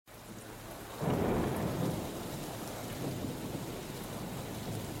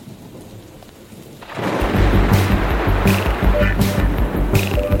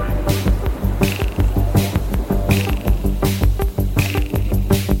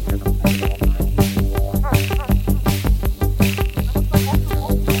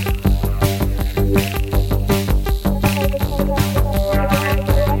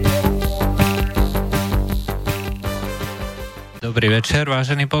večer,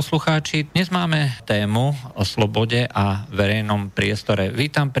 vážení poslucháči. Dnes máme tému o slobode a verejnom priestore.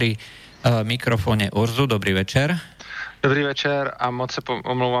 Vítam pri mikrofóne Urzu. Dobrý večer. Dobrý večer a moc se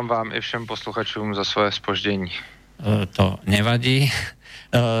omlouvám vám i všem posluchačům za svoje zpoždění. To nevadí.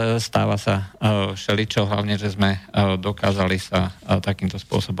 Stáva sa všeličo, hlavne, že sme dokázali sa takýmto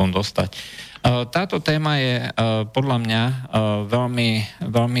spôsobom dostať. Táto téma je podľa mňa veľmi,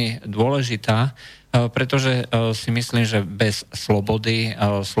 veľmi dôležitá, pretože si myslím, že bez slobody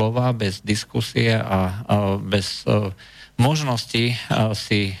slova, bez diskusie a bez možnosti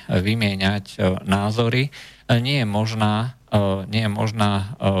si vymieňať názory nie je možná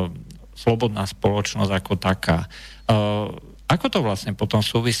slobodná spoločnosť ako taká. Ako to vlastne potom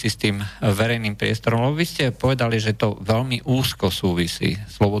súvisí s tým verejným priestorom? Lebo vy ste povedali, že to veľmi úzko súvisí,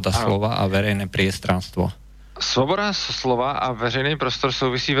 sloboda slova a verejné priestranstvo. Svoboda slova a veřejný prostor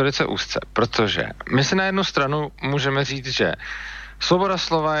souvisí velice úzce, protože my si na jednu stranu můžeme říct, že svoboda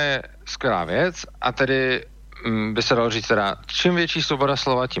slova je skvělá věc a tedy by se dalo říct teda, čím větší svoboda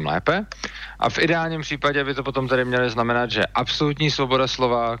slova, tím lépe. A v ideálním případě by to potom tedy mělo znamenat, že absolutní svoboda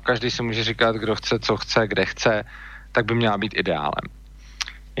slova, každý si může říkat, kdo chce, co chce, kde chce, tak by měla být ideálem.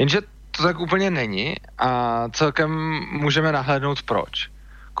 Jenže to tak úplně není a celkem můžeme nahlédnout proč.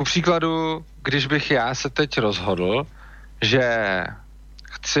 Ku příkladu, když bych já se teď rozhodl, že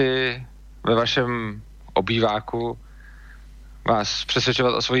chci ve vašem obýváku vás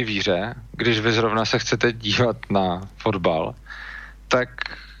přesvědčovat o svojí víře, když vy zrovna se chcete dívat na fotbal, tak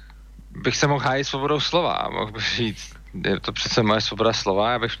bych se mohl hájit svobodou slova a mohl bych říct, je to přece moje svoboda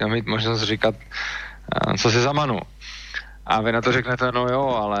slova, já bych měl mít možnost říkat, co si zamanu. A vy na to řeknete, no jo,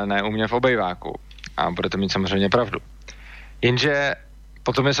 ale ne u mě v obejváku. A budete mít samozřejmě pravdu. Jenže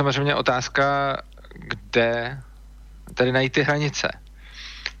potom je samozřejmě otázka, kde tady najít ty hranice.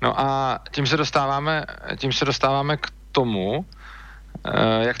 No a tím se dostáváme k tomu,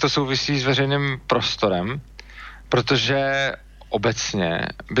 jak to souvisí s veřejným prostorem, protože obecně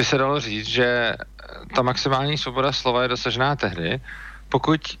by se dalo říct, že ta maximální svoboda slova je dosažená tehdy,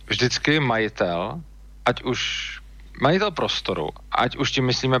 pokud vždycky majitel, majitel prostoru, ať už tím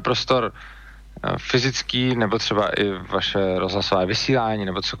myslíme prostor fyzický, nebo třeba i vaše rozhlasové vysílání,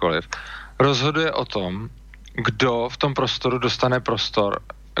 nebo cokoliv, rozhoduje o tom, kdo v tom prostoru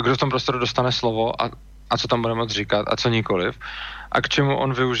dostane slovo a co tam bude moct říkat a co nikoliv. A k čemu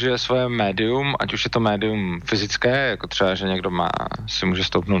on využije svoje médium, ať už je to médium fyzické, jako třeba, že někdo si může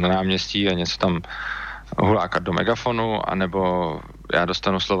stoupnout na náměstí a něco tam hulákat do megafonu, anebo já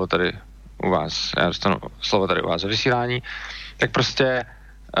dostanu slovo tady u vás ve vysílání, tak prostě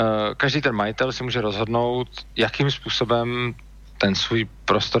každý ten majitel si může rozhodnout, jakým způsobem ten svůj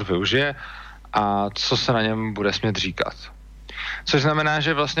prostor využije a co se na něm bude smět říkat. Což znamená,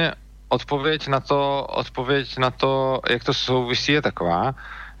 že vlastně odpověď na to, jak to souvisí, je taková,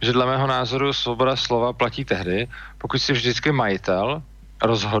 že dle mého názoru svoboda slova platí tehdy, pokud si vždycky majitel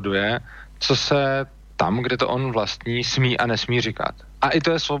rozhoduje, co se tam, kde to on vlastní, smí a nesmí říkat. A i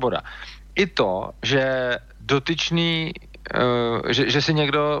to je svoboda. I to, že dotyčný, že si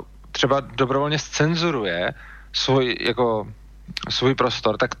někdo třeba dobrovolně zcenzuruje svůj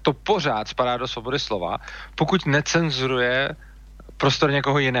prostor, tak to pořád spadá do svobody slova, pokud necenzuruje prostor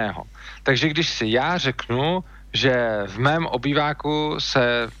někoho jiného. Takže když si já řeknu, že v mém obýváku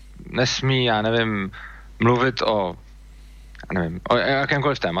se nesmí, mluvit o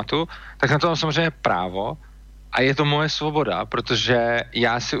jakémkoliv tématu, tak na to mám samozřejmě právo a je to moje svoboda, protože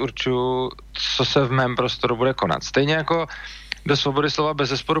já si určuju, co se v mém prostoru bude konat. Stejně jako do svobody slova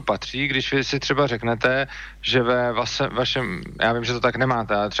bezesporu patří, když vy si třeba řeknete, že ve vašem, já vím, že to tak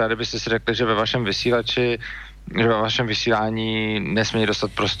nemáte, ale třeba kdybyste si řekli, že ve vašem vysílání nesmějí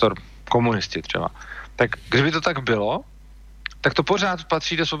dostat prostor komunisti třeba. Tak kdyby to tak bylo, tak to pořád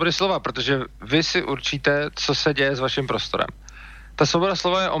patří do svobody slova, protože vy si určíte, co se děje s vaším prostorem. Ta svoboda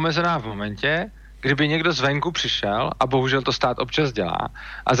slova je omezená v momentě, kdyby někdo zvenku přišel, a bohužel to stát občas dělá,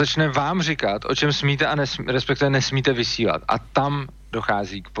 a začne vám říkat, o čem smíte a respektive nesmíte vysílat. A tam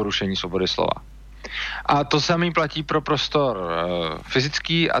dochází k porušení svobody slova. A to samý platí pro prostor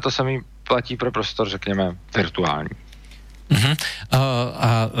fyzický a to samý platí pro prostor, řekněme, virtuální.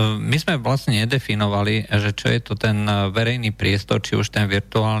 My sme vlastne nedefinovali, že čo je to ten verejný priestor, či už ten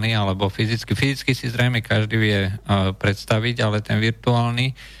virtuálny alebo fyzický. Fyzicky si zrejme každý vie predstaviť, ale ten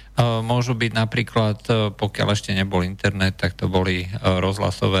virtuálny môžu byť napríklad, pokiaľ ešte nebol internet, tak to boli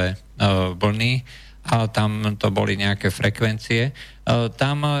rozhlasové vlny a tam to boli nejaké frekvencie.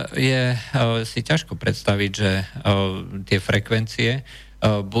 Tam je si ťažko predstaviť, že tie frekvencie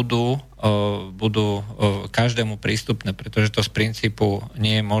budú každému prístupné, pretože to z princípu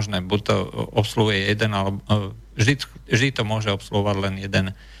nie je možné. Buď to obsluhuje jeden, alebo vždy to môže obsluhovať len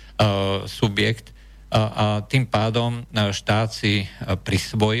jeden subjekt a tým pádom štát si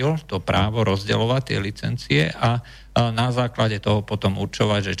prisvojil to právo rozdeľovať tie licencie a na základe toho potom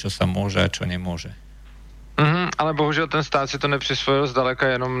určovať, že čo sa môže a čo nemôže. Ale bohužel ten stát si to nepřisvojil zdaleka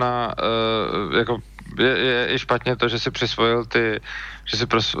jenom na je špatně to, že si přisvojil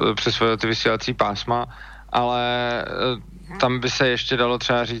ty vysílací pásma, ale tam by se ještě dalo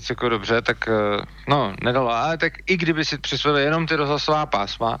třeba říct jako dobře, tak nedalo, ale tak i kdyby si přisvojil jenom ty rozhlasová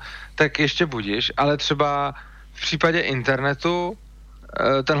pásma, tak ještě budíš, ale třeba v případě internetu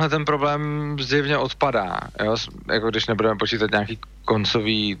tenhle ten problém zjevně odpadá, jo? Jako když nebudeme počítat nějaký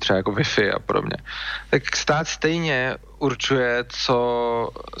koncový, třeba jako Wi-Fi a podobně. Tak stát stejně určuje, co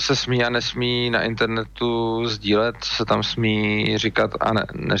se smí a nesmí na internetu sdílet, co se tam smí říkat a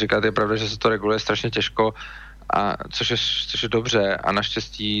neříkat. Je pravda, že se to reguluje strašně těžko, a což je dobře a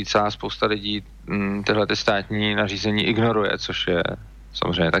naštěstí celá spousta lidí tyhle ty státní nařízení ignoruje, což je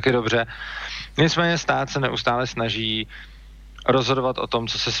samozřejmě taky dobře. Nicméně stát se neustále snaží rozhodovat o tom,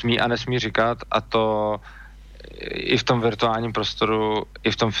 co se smí a nesmí říkat, a to i v tom virtuálním prostoru,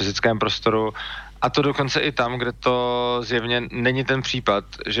 i v tom fyzickém prostoru, a to dokonce i tam, kde to zjevně není ten případ,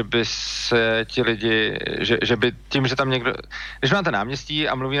 že by se ti lidi, že by tím, že tam někdo, když máte náměstí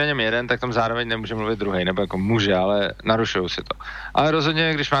a mluví na něm jeden, tak tam zároveň nemůže mluvit druhý, nebo jako může, ale narušují si to. Ale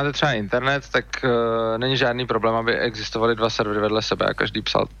rozhodně, když máte třeba internet, tak není žádný problém, aby existovaly dva servery vedle sebe a každý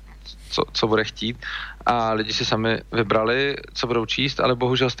psal co bude chtít a lidi si sami vybrali, co budou číst, ale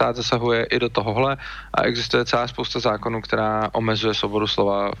bohužel stát zasahuje i do tohohle a existuje celá spousta zákonů, která omezuje svobodu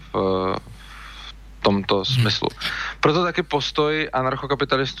slova v tomto smyslu. Proto taky postoj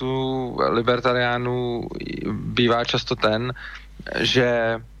anarchokapitalistů, libertariánů bývá často ten,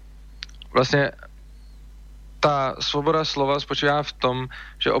 že vlastně ta svoboda slova spočívá v tom,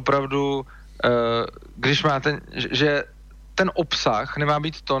 že opravdu, když máte, že ten obsah nemá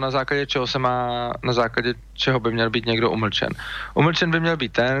být to, na základě čeho by měl být někdo umlčen. Umlčen by měl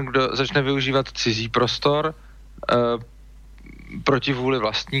být ten, kdo začne využívat cizí prostor proti vůli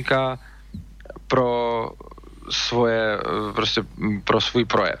vlastníka pro svůj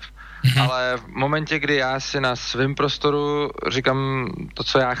projev. Ale v momentě, kdy já si na svém prostoru říkám to,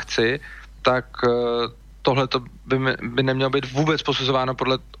 co já chci, tak tohle by nemělo být vůbec posuzováno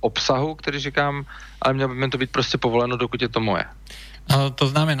podle obsahu, který říkám, ale mělo by mi to být prostě povoleno, dokud je to moje. To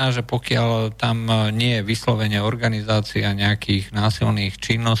znamená, že pokiaľ tam nie je vyslovene organizácia nejakých násilných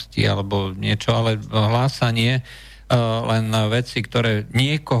činností alebo niečo, ale hlásanie len veci, ktoré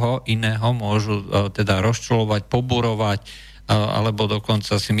niekoho iného môžu teda rozčulovať, poburovať, alebo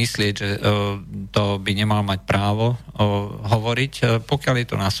dokonca si myslieť, že to by nemal mať právo hovoriť. Pokiaľ je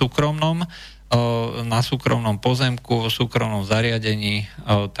to na súkromnom pozemku, v súkromnom zariadení,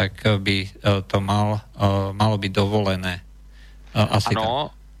 tak by to malo byť dovolené. Asi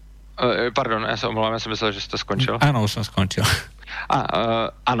ano, pardon, já se omlouvám, já jsem myslel, že jste skončil. Ano, už jsem skončil.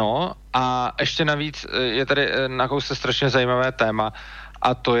 Ano, a ještě navíc je tady na kousce strašně zajímavé téma,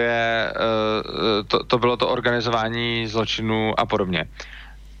 a to je, to bylo to organizování zločinů a podobně.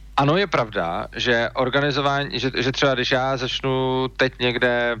 Ano, je pravda, že organizování, že třeba když já začnu teď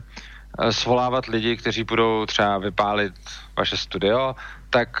někde svolávat lidi, kteří budou třeba vypálit vaše studio,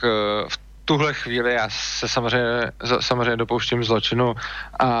 tak v tuhle chvíli já se samozřejmě dopouštím zločinu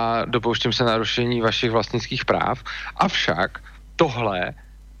a dopouštím se narušení vašich vlastnických práv, avšak tohle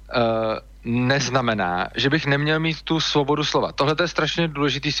neznamená, že bych neměl mít tu svobodu slova. Tohle je strašně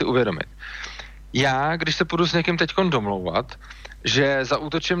důležitý si uvědomit. Já, když se půjdu s někým teďkon domlouvat, že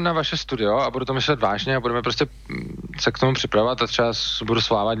zaútočím na vaše studio a budu to myslet vážně a budeme prostě se k tomu připravovat a třeba budu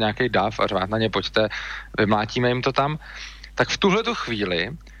svolávat nějaký dav a řvát na ně, pojďte, vymlátíme jim to tam, tak v tuhletu chvíli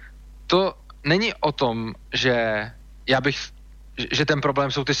to není o tom, že že ten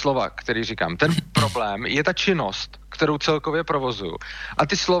problém jsou ty slova, který říkám. Ten problém je ta činnost, kterou celkově provozuju. A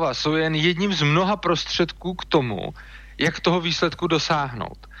ty slova jsou jen jedním z mnoha prostředků k tomu, jak toho výsledku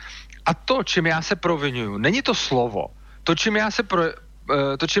dosáhnout. A to, čím já se provinuju, není to slovo. To, čím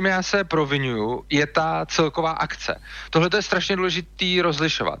já se provinuju, je ta celková akce. Tohle je strašně důležitý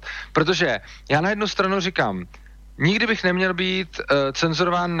rozlišovat. Protože já na jednu stranu říkám, nikdy bych neměl být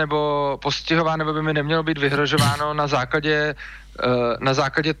cenzurován nebo postihován, nebo by mi nemělo být vyhrožováno na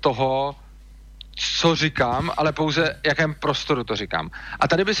základě toho, co říkám, ale pouze jakém prostoru to říkám. A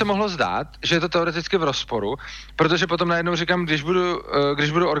tady by se mohlo zdát, že je to teoreticky v rozporu, protože potom najednou říkám,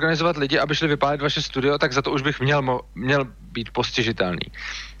 když budu organizovat lidi, aby šli vypálit vaše studio, tak za to už bych měl být postižitelný.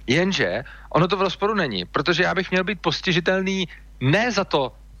 Jenže ono to v rozporu není, protože já bych měl být postižitelný ne za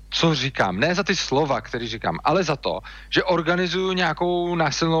to, co říkám, ne za ty slova, které říkám, ale za to, že organizuju nějakou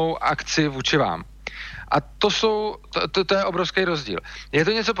násilnou akci vůči vám. A to je obrovský rozdíl. Je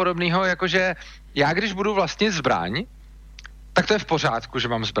to něco podobného, jakože já když budu vlastnit zbraň, tak to je v pořádku, že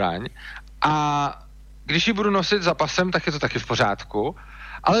mám zbraň. A když ji budu nosit za pasem, tak je to taky v pořádku.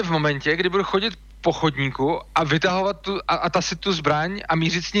 Ale v momentě, kdy budu chodit po chodníku a vytahovat a tasit tu zbraň a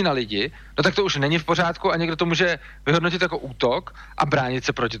mířit s ní na lidi, no tak to už není v pořádku a někdo to může vyhodnotit jako útok a bránit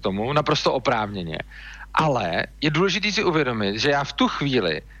se proti tomu naprosto oprávněně. Ale je důležité si uvědomit, že já v tu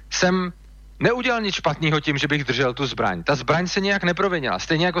chvíli jsem neudělal nic špatného tím, že bych držel tu zbraň. Ta zbraň se nějak neprovinila.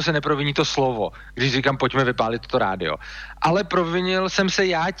 Stejně jako se neproviní to slovo, když říkám, pojďme vypálit to rádio. Ale provinil jsem se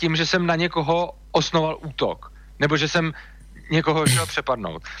já tím, že jsem na někoho osnoval útok. Nebo že jsem někoho chtěl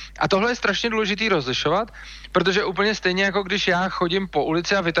přepadnout. A tohle je strašně důležitý rozlišovat, protože úplně stejně jako když já chodím po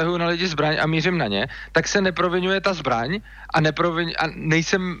ulici a vytahuju na lidi zbraň a mířím na ně, tak se neprovinuje ta zbraň a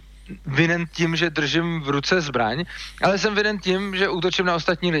nejsem vinen tím, že držím v ruce zbraň, ale jsem vinen tím, že útočím na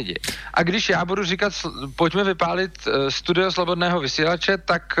ostatní lidi. A když já budu říkat, pojďme vypálit studio Slobodného vysílače,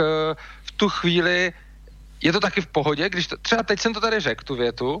 tak v tu chvíli je to taky v pohodě, když třeba teď jsem to tady řekl, tu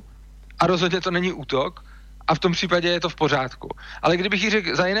větu, a rozhodně to není útok, a v tom případě je to v pořádku. Ale kdybych ji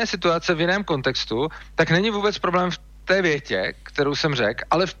řekl za jiné situace, v jiném kontextu, tak není vůbec problém v té větě, kterou jsem řekl,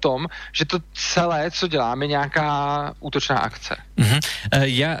 ale v tom, že to celé, co dělám, je nějaká útočná akce.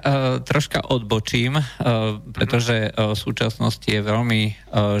 Ja troška odbočím, pretože v súčasnosti je veľmi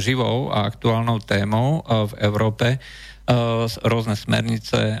živou a aktuálnou témou v Európe rôzne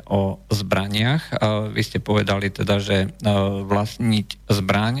smernice o zbraniach. Vy ste povedali teda, že vlastniť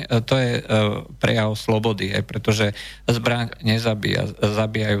zbraň, to je prejav slobody, pretože zbraň nezabíja,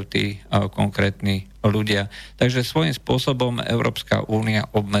 zabíjajú tí konkrétni ľudia. Takže svojím spôsobom Európska únia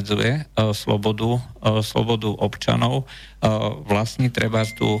obmedzuje slobodu občanov vlastniť treba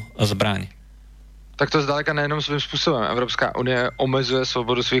tú zbraň. Tak to zdaleka nejenom svým způsobem. Evropská unie omezuje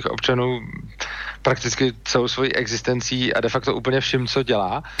svobodu svých občanů prakticky celou svojí existencí a de facto úplně vším, co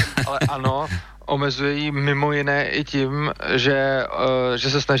dělá. Ale ano, omezuje ji mimo jiné i tím, že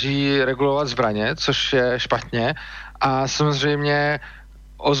se snaží regulovat zbraně, což je špatně. A samozřejmě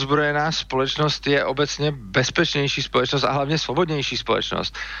ozbrojená společnost je obecně bezpečnější společnost a hlavně svobodnější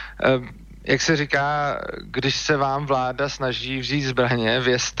společnost. Jak se říká, když se vám vláda snaží vzít zbraně,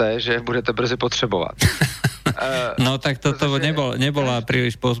 vězte, že budete brzy potřebovat. No tak toto nebola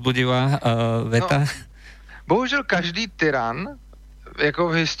príliš povzbudivá veta. No, bohužel každý tyran jako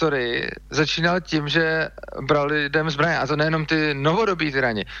v historii začínal tím, že bral lidem zbraně. A to nejenom ty novodobí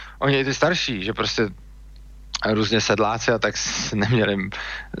tyrani. Oni i ty starší, že prostě různě sedláci a tak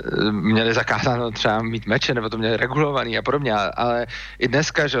měli zakázáno třeba mít meče, nebo to měli regulovaný a podobně, ale i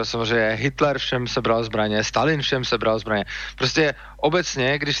dneska, že jo, samozřejmě Hitler všem sebral zbraně, Stalin všem sebral zbraně. Prostě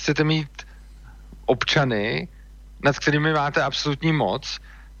obecně, když chcete mít občany, nad kterými máte absolutní moc,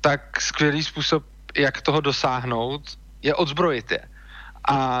 tak skvělý způsob, jak toho dosáhnout, je odzbrojit je.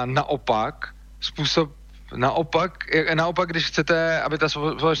 A naopak, když chcete, aby ta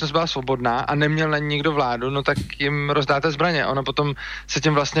společnost byla svobodná a neměl na ní nikdo vládu, no tak jim rozdáte zbraně. Ono potom se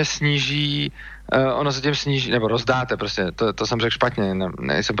tím vlastně sníží, nebo rozdáte prostě, to jsem řekl špatně,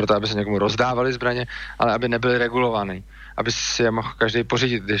 nejsem proto, aby se někomu rozdávali zbraně, ale aby nebyly regulovaný, aby si je mohl každý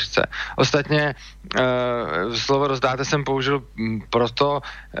pořídit, když chce. Ostatně slovo rozdáte jsem použil proto,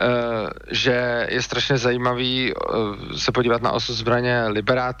 že je strašně zajímavý se podívat na osud zbraně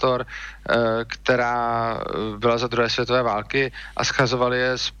Liberátor, která byla za druhé světové války a schazovali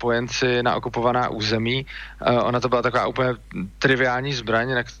je spojenci na okupovaná území. Ona to byla taková úplně triviální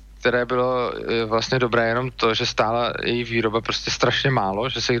zbraň, na které bylo vlastně dobré jenom to, že stála její výroba prostě strašně málo,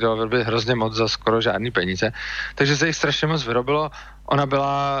 že se jich dalo vyrobit hrozně moc za skoro žádný peníze. Takže se jich strašně moc vyrobilo. Ona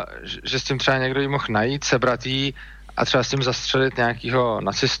byla, že s tím třeba někdo jí mohl najít, sebrat jí a třeba s tím zastřelit nějakýho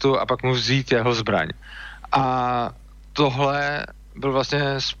nacistu a pak mu vzít jeho zbraň. A tohle byl vlastně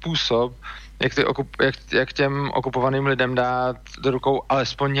způsob, jak těm okupovaným lidem dát do rukou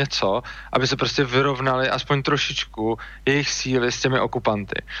alespoň něco, aby se prostě vyrovnali aspoň trošičku jejich síly s těmi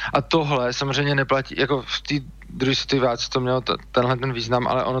okupanty. A tohle samozřejmě neplatí, jako v té druhé světové válce to mělo tenhle ten význam,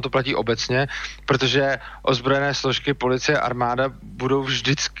 ale ono to platí obecně, protože ozbrojené složky, policie, armáda budou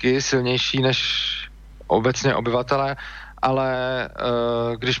vždycky silnější než obecně obyvatelé, ale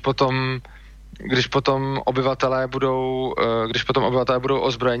když potom obyvatelé budou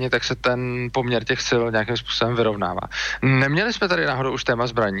ozbrojeni, tak se ten poměr těch sil nějakým způsobem vyrovnává. Neměli jsme tady náhodou už téma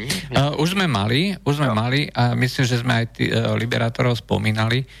zbraní? Už sme mali a myslím, že sme aj liberátorov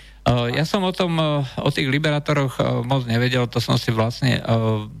spomínali. Ja som o tých liberátoroch moc nevedel, to som si vlastne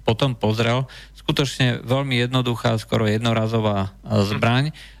potom pozrel. Skutočne veľmi jednoduchá, skoro jednorazová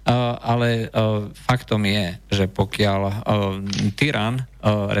zbraň, ale faktom je, že pokiaľ tyran,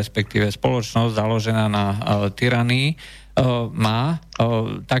 respektíve spoločnosť založená na tyranii, má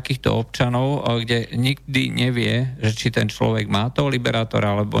takýchto občanov, kde nikdy nevie, že či ten človek má toho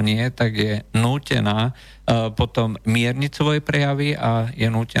liberátora alebo nie, tak je nútená potom mierniť svoje prejavy a je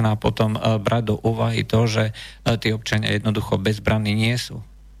nútená potom brať do úvahy to, že tí občania jednoducho bezbranní nie sú.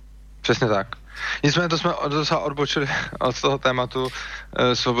 Přesně tak. Nicméně to jsme docela odbočili od toho tématu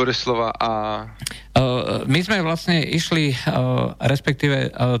svobody slova a... My sme vlastne išli,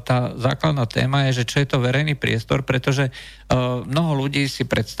 respektíve tá základná téma je, že čo je to verejný priestor, pretože mnoho ľudí si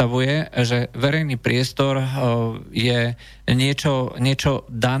predstavuje, že verejný priestor je niečo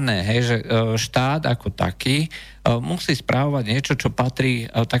dané, hej, že štát ako taký musí správovať niečo, čo patrí,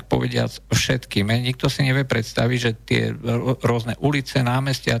 tak povediac, všetkým. Nikto si nevie predstaviť, že tie rôzne ulice,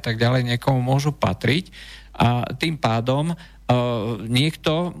 námestia a tak ďalej niekomu môžu patriť a tým pádom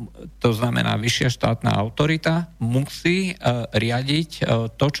niekto, to znamená vyššia štátna autorita, musí riadiť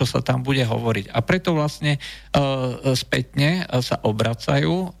to, čo sa tam bude hovoriť. A preto vlastne spätne sa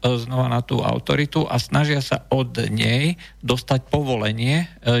obracajú znova na tú autoritu a snažia sa od nej dostať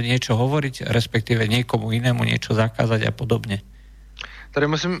povolenie niečo hovoriť, respektíve niekomu inému niečo zakázať a podobne. Tady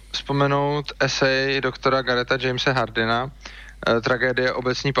musím vzpomenout esej doktora Garretta Jamesa Hardina Tragédie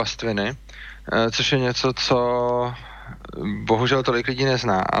obecní pastviny, což je něco, co bohužel tolik lidí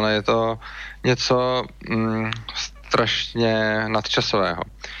nezná, ale je to něco strašně nadčasového.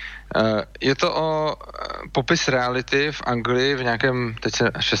 Je to o popis reality v Anglii v nějakém teď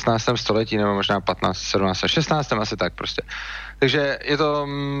 16. století, nebo možná 15, 17, 16. asi tak prostě. Takže je to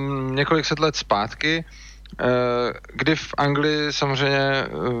několik set let zpátky, kdy v Anglii samozřejmě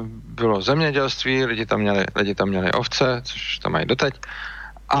bylo zemědělství, lidi tam měli ovce, což tam mají doteď,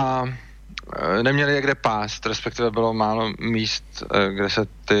 a neměli je kde pást, respektive bylo málo míst, kde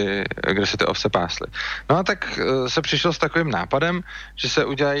se ty ovce pásly. No a tak se přišlo s takovým nápadem, že se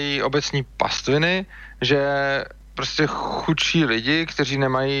udělají obecní pastviny, že prostě chudší lidi, kteří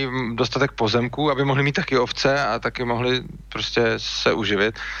nemají dostatek pozemků, aby mohli mít taky ovce a taky mohli prostě se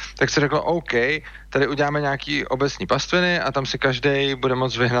uživit, tak se řeklo, OK, tady uděláme nějaký obecní pastviny a tam si každej bude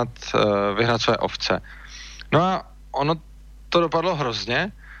moct vyhnat své ovce. No a ono to dopadlo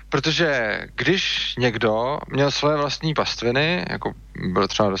hrozně, protože když někdo měl své vlastní pastviny, jako byl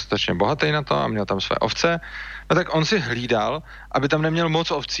třeba dostatečně bohatý na to a měl tam své ovce, no tak on si hlídal, aby tam neměl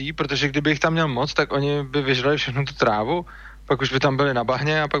moc ovcí, protože kdyby jich tam měl moc, tak oni by vyžrali všechnu tu trávu, pak už by tam byli na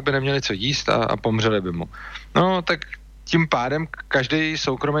bahně a pak by neměli co jíst a pomřeli by mu. No tak tím pádem každý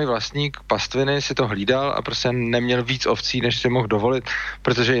soukromý vlastník pastviny si to hlídal a prostě neměl víc ovcí, než si mohl dovolit,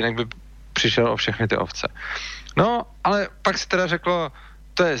 protože jinak by přišel o všechny ty ovce. No, ale pak se teda řeklo,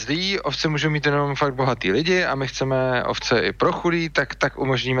 to je zlý, ovce můžou mít jenom fakt bohatý lidi a my chceme ovce i pro chudý, tak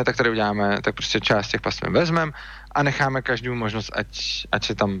umožníme, tak tady uděláme, tak prostě část těch pastvin vezmeme a necháme každému možnost, ať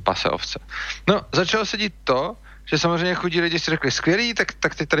si tam pase ovce. No, začalo se dít to, že samozřejmě chudí lidi si řekli, skvělý,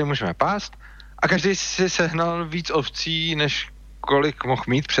 tak teď tady můžeme pást a každý si sehnal víc ovcí, než kolik mohl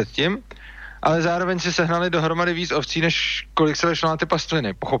mít předtím, ale zároveň si sehnali dohromady víc ovcí, než kolik se vešlo na ty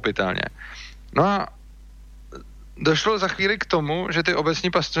pastviny, pochopitelně. No a došlo za chvíli k tomu, že ty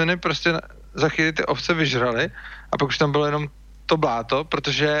obecní pastviny prostě za chvíli ty ovce vyžrali a pak už tam bylo jenom to bláto,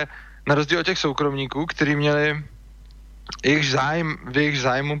 protože na rozdíl od těch soukromníků, kteří měli v jejich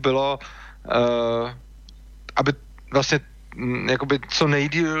zájmu bylo, aby vlastně jakoby co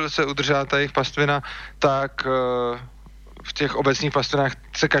nejdýl se udržela ta jejich pastvina, tak v těch obecních pastvinách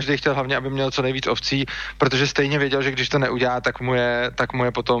se každý chtěl hlavně, aby měl co nejvíc ovcí, protože stejně věděl, že když to neudělá, tak mu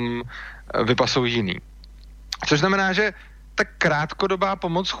je potom vypasou jiný. Což znamená, že ta krátkodobá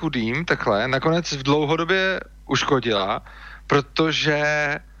pomoc chudým takhle nakonec v dlouhodobě uškodila,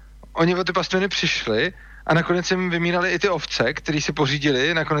 protože oni o ty pastviny přišli a nakonec jim vymírali i ty ovce, které si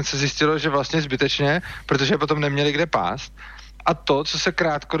pořídili, nakonec se zjistilo, že vlastně zbytečně, protože potom neměli kde pást. A to, co se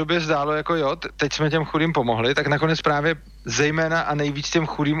krátkodobě zdálo jako jo, teď jsme těm chudým pomohli, tak nakonec právě zejména a nejvíc těm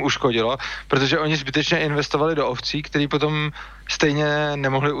chudým uškodilo, protože oni zbytečně investovali do ovcí, který potom stejně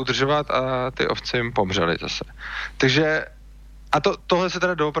nemohli udržovat a ty ovce jim pomřely zase. Takže a tohle se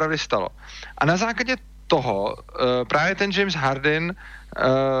teda doopravdy stalo. A na základě toho právě ten James Hardin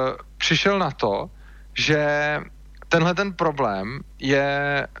přišel na to, že tenhle ten problém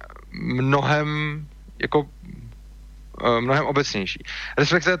je mnohem obecnější.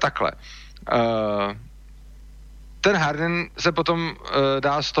 Respektive takhle. Ten Hardin se potom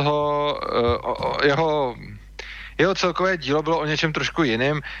dá z toho Jeho celkové dílo bylo o něčem trošku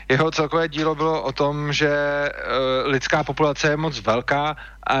jiným. Jeho celkové dílo bylo o tom, že lidská populace je moc velká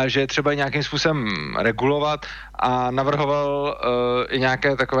a že je třeba nějakým způsobem regulovat a navrhoval i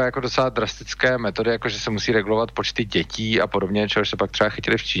nějaké takové jako docela drastické metody, jako že se musí regulovat počty dětí a podobně, čehož se pak třeba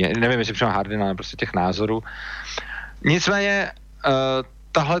chytili v Číně. Nevím, jestli přímo Hardin, ale prostě těch názorů. Nicméně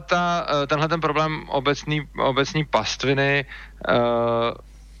tenhle ten problém obecní pastviny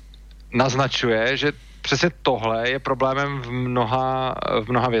naznačuje, že přesně tohle je problémem v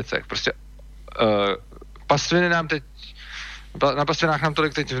mnoha věcech. Prostě pastviny nám teď na pastvinách nám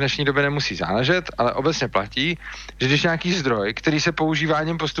tolik teď v dnešní době nemusí záležet, ale obecně platí, že když nějaký zdroj, který se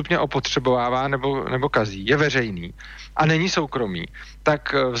používáním postupně opotřebovává nebo kazí, je veřejný a není soukromý,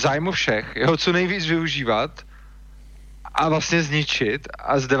 tak v zájmu všech jeho co nejvíc využívat a vlastně zničit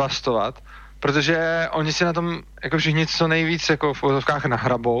a zdevastovat, protože oni si na tom jako všichni co nejvíc jako v uvozovkách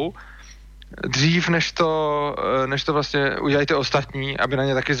nahrabou, dřív, než to vlastně udělají ty ostatní, aby na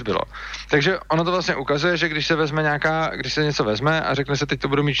ně taky zbylo. Takže ono to vlastně ukazuje, že když se něco vezme a řekne se, teď to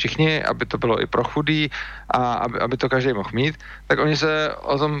budou mít všichni, aby to bylo i pro chudý a aby to každý mohl mít, tak oni se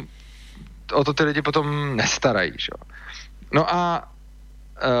o to ty lidi potom nestarají. Že? No a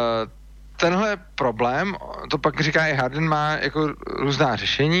tenhle problém, to pak říká i Hardin, má jako různá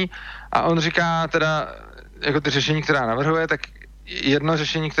řešení a on říká teda, jako ty řešení, která navrhuje, tak jedno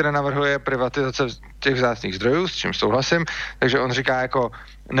řešení, které navrhuje, je privatizace těch vzácných zdrojů, s čím souhlasím, takže on říká jako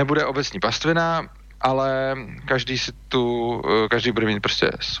nebude obecní pastvina, ale každý bude mít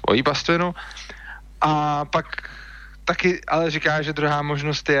prostě svoji pastvinu a pak taky ale říká, že druhá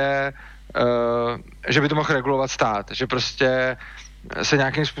možnost je, že by to mohl regulovat stát, že prostě se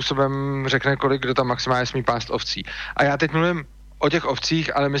nějakým způsobem řekne, kolik kdo tam maximálně smí pást ovcí. A já teď mluvím o těch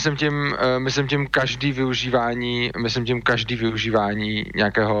ovcích, ale myslím tím každý využívání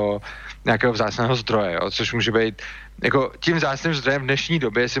nějakého vzácného zdroje, jo, což může být, jako tím vzácným zdrojem v dnešní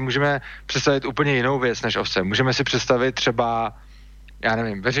době si můžeme představit úplně jinou věc než ovce. Můžeme si představit třeba, já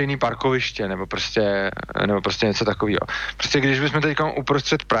nevím, veřejný parkoviště, nebo prostě něco takového. Prostě když bychom teď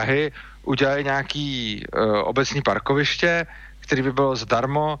uprostřed Prahy udělali nějaký obecní parkoviště, který by bylo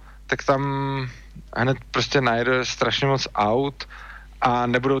zdarma, tak tam hned prostě najde strašně moc aut a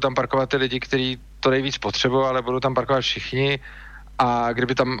nebudou tam parkovat ty lidi, kteří to nejvíc potřebují, ale budou tam parkovat všichni a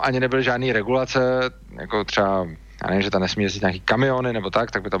kdyby tam ani nebyly žádný regulace, jako třeba, já nevím, že tam nesmí jezdit nějaký kamiony nebo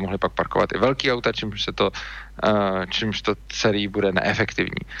tak by tam mohli pak parkovat i velký auta, čímž to celý bude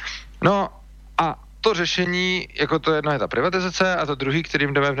neefektivní. No a to řešení, jako to jedno je ta privatizace a to druhý,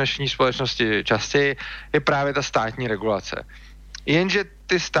 kterým jdeme v dnešní společnosti častěji, je právě ta státní regulace. Jenže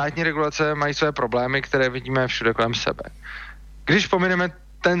ty státní regulace mají své problémy, které vidíme všude kolem sebe. Když pomineme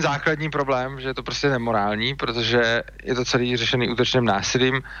ten základní problém, že je to prostě nemorální, protože je to celý řešený útočným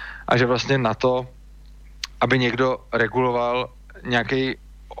násilím a že vlastně na to, aby někdo reguloval nějaký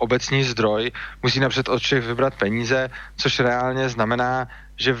obecní zdroj, musí napřed od všech vybrat peníze, což reálně znamená,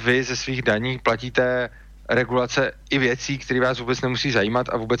 že vy ze svých daní platíte regulace i věcí, které vás vůbec nemusí zajímat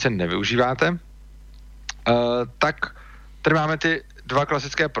a vůbec se nevyužíváte, tak tady máme ty dva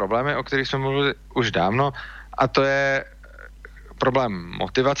klasické problémy, o kterých jsme mluvili už dávno, a to je problém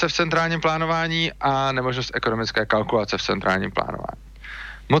motivace v centrálním plánování a nemožnost ekonomické kalkulace v centrálním plánování.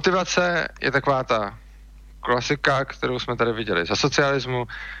 Motivace je taková ta klasika, kterou jsme tady viděli za socialismu,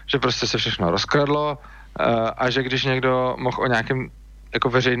 že prostě se všechno rozkradlo a že když někdo mohl o nějakém jako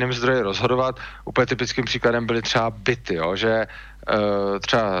veřejném zdroji rozhodovat, úplně typickým příkladem byly třeba byty, jo? Že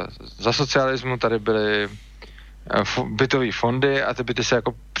třeba za socialismu tady byly bytové fondy a ty byty se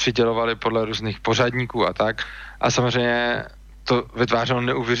jako přidělovaly podle různých pořadníků a tak. A samozřejmě to vytvářelo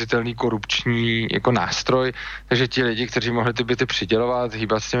neuvěřitelný korupční jako nástroj, takže ti lidi, kteří mohli ty byty přidělovat,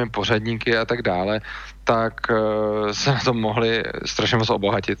 hýbat s těmi pořadníky a tak dále, tak se na tom mohli strašně moc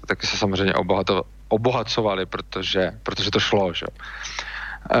obohatit. Taky se samozřejmě obohacovali, protože to šlo, že?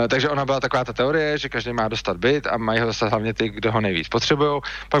 Takže ona byla taková ta teorie, že každý má dostat byt a mají ho dostat hlavně ty, kdo ho nejvíc potřebujou.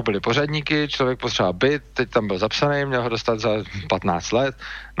 Pak byli pořadníky, člověk potřeboval byt, teď tam byl zapsaný, měl ho dostat za 15 let.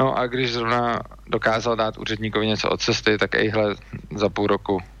 No a když zrovna dokázal dát úředníkovi něco od cesty, tak ejhle, za půl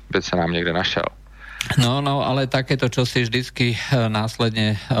roku byt se nám někde našel. No, ale takéto čosi vždycky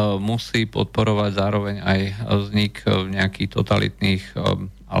následne musí podporovať zároveň aj vznik nejakých totalitných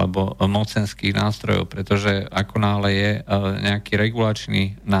alebo mocenských nástrojov, pretože ako náhle je nejaký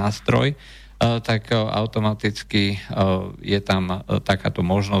regulačný nástroj, tak automaticky je tam takáto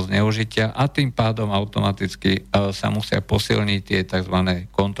možnosť zneužitia a tým pádom automaticky sa musia posilniť tie tzv.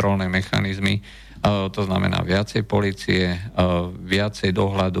 Kontrolné mechanizmy, to znamená viacej polície, viacej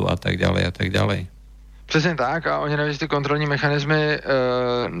dohľadu a tak ďalej a tak ďalej. Přesně tak a oni navíc ty kontrolní mechanismy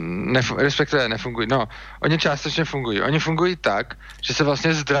respektive nefungují. No, oni částečně fungují. Oni fungují tak, že se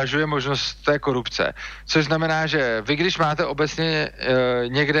vlastně zdražuje možnost té korupce. Což znamená, že vy, když máte obecně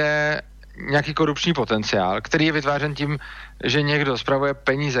někde nějaký korupční potenciál, který je vytvářen tím, že někdo spravuje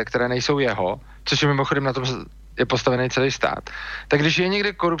peníze, které nejsou jeho, což je mimochodem na tom je postavený celý stát, tak když je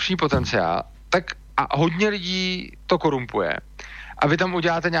někde korupční potenciál, tak a hodně lidí to korumpuje, a vy tam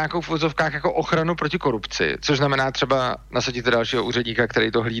uděláte nějakou v úzovkách jako ochranu proti korupci, což znamená třeba nasadíte dalšího úředníka,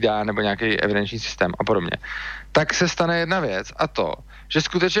 který to hlídá, nebo nějaký evidenční systém a podobně, tak se stane jedna věc a to, že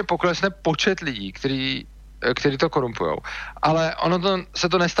skutečně poklesne počet lidí, který to korumpujou. Ale se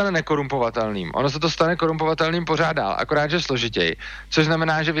to nestane nekorumpovatelným. Ono se to stane korumpovatelným pořád dál, akorát, že složitěji. Což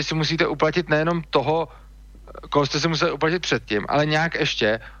znamená, že vy si musíte uplatit nejenom toho, koho jste si museli uplatit předtím, ale nějak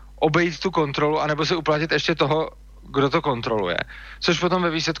ještě obejít tu kontrolu, anebo si uplatit ještě toho, kdo to kontroluje. Což potom ve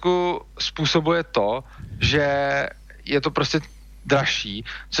výsledku způsobuje to, že je to prostě dražší,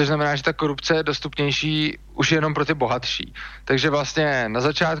 což znamená, že ta korupce je dostupnější už jenom pro ty bohatší. Takže vlastně na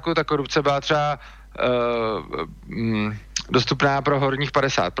začátku ta korupce byla třeba dostupná pro horních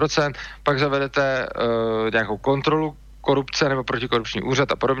 50%, pak zavedete nějakou kontrolu korupce nebo protikorupční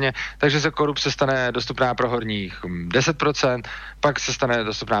úřad a podobně, takže se korupce stane dostupná pro horních 10%, pak se stane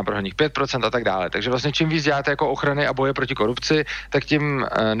dostupná pro horních 5% a tak dále. Takže vlastně čím víc děláte jako ochrany a boje proti korupci, tak tím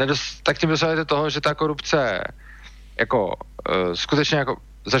dosahujete toho, že ta korupce jako skutečně jako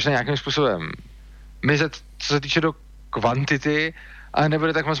začne nějakým způsobem mizet, co se týče do kvantity, ale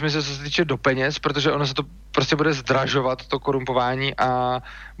nebude tak moc myslet, co se týče do peněz, protože ono se to prostě bude zdražovat, to korumpování, a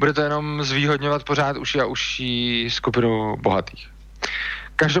bude to jenom zvýhodňovat pořád užší a užší skupinu bohatých.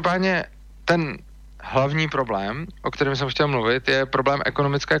 Každopádně ten hlavní problém, o kterém jsem chtěl mluvit, je problém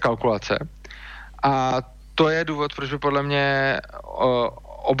ekonomické kalkulace. A to je důvod, proč by podle mě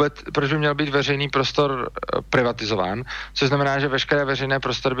proč by měl být veřejný prostor privatizován, což znamená, že veškeré veřejné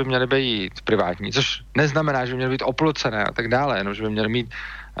prostory by měly být privátní, což neznamená, že by měly být oplocené a tak dále, jenom že by měly mít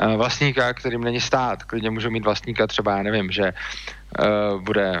vlastníka, kterým není stát. Klidně můžou mít vlastníka třeba, já nevím, že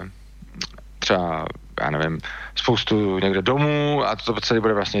bude třeba, já nevím, spoustu někde domů a to celý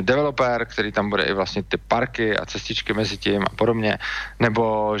bude vlastně developer, který tam bude i vlastně ty parky a cestičky mezi tím a podobně,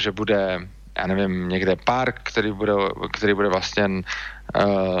 nebo že bude, já nevím, někde park, který bude vlastně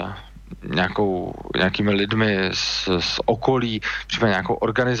nějakými lidmi z okolí, případně nějakou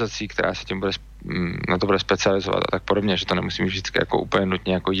organizací, která se tím na to bude specializovat a tak podobně, že to nemusí mít vždycky jako úplně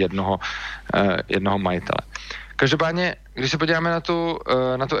nutně jako jednoho majitele. Každopádně, když se podíváme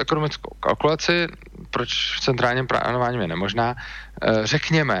na tu ekonomickou kalkulaci, proč v centrálním plánování je nemožná,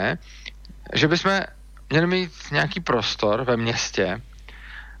 řekněme, že bychom měli mít nějaký prostor ve městě,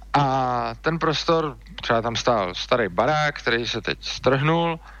 a ten prostor, třeba tam stál starý barák, který se teď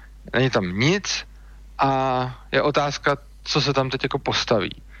strhnul, není tam nic a je otázka, co se tam teď jako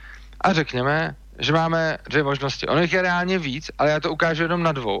postaví. A řekněme, že máme 2 možnosti. Ono jich je reálně víc, ale já to ukážu jenom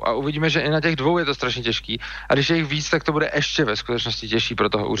na 2 a uvidíme, že i na těch 2 je to strašně těžký a když je jich víc, tak to bude ještě ve skutečnosti těžší pro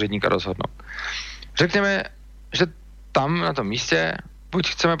toho úředníka rozhodnout. Řekněme, že tam na tom místě buď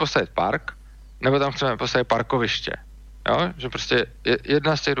chceme postavit park, nebo tam chceme postavit parkoviště. Jo? Že prostě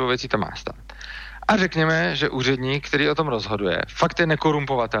jedna z těch 2 věcí tam má stát. A řekněme, že úředník, který o tom rozhoduje, fakt je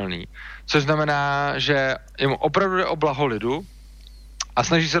nekorumpovatelný, což znamená, že jemu opravdu jde o blaho lidu a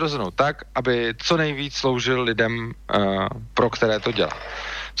snaží se rozhodnout tak, aby co nejvíc sloužil lidem, pro které to dělá.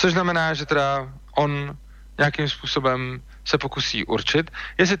 Což znamená, že teda on nějakým způsobem se pokusí určit,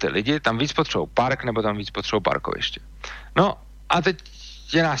 jestli ty lidi tam víc potřebují park, nebo tam víc potřebují parkoviště. No a teď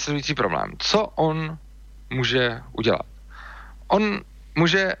je následující problém. Co on může udělat? On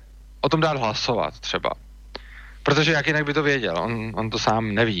může o tom dát hlasovat třeba. Protože jak jinak by to věděl? On to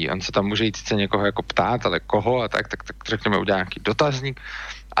sám neví. On se tam může jít sice někoho jako ptát, ale koho a tak řekněme udělat nějaký dotazník.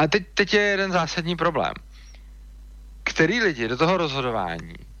 A teď je jeden zásadní problém. Který lidi do toho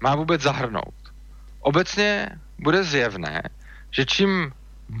rozhodování má vůbec zahrnout? Obecně bude zjevné, že čím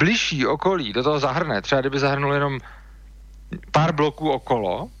bližší okolí do toho zahrne, třeba kdyby zahrnul jenom pár bloků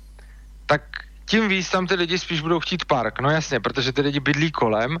okolo, tak tím víc tam ty lidi spíš budou chtít park. No jasně, protože ty lidi bydlí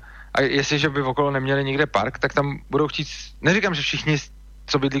kolem a jestliže by okolo neměli nikde park, tak tam budou chtít, neříkám, že všichni,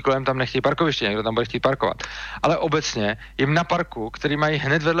 co bydlí kolem, tam nechtějí parkoviště, někdo tam bude chtít parkovat. Ale obecně jim na parku, který mají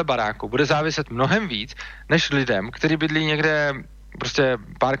hned vedle baráku, bude záviset mnohem víc, než lidem, kteří bydlí někde prostě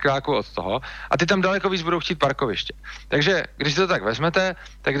pár kiláků od toho a ty tam daleko víc budou chtít parkoviště. Takže když to tak vezmete,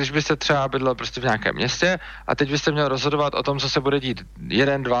 tak když byste třeba bydlel prostě v nějakém městě a teď byste měl rozhodovat o tom, co se bude dít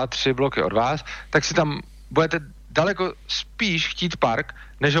 1, 2, 3 bloky od vás, tak si tam budete daleko spíš chtít park,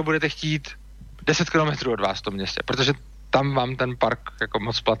 než ho budete chtít 10 kilometrů od vás v tom městě, protože tam vám ten park jako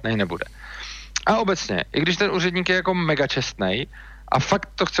moc platnej nebude. A obecně, i když ten úředník je jako mega čestnej a fakt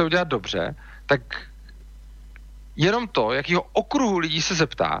to chce udělat dobře, tak jenom to, jakýho okruhu lidí se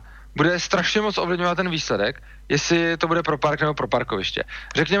zeptá, bude strašně moc ovlivňovat ten výsledek, jestli to bude pro park nebo pro parkoviště.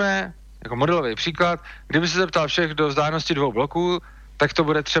 Řekněme, jako modelový příklad, kdyby se zeptal všech do vzdálenosti 2 bloků, tak to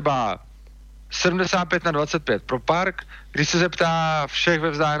bude třeba 75/25 pro park. Když se zeptá všech ve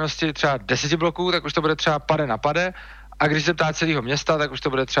vzdálenosti třeba 10 bloků, tak už to bude třeba pade na pade. A když se zeptá celého města, tak už to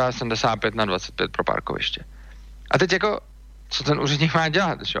bude třeba 75/25 pro parkoviště. A teď jako, co ten úředník má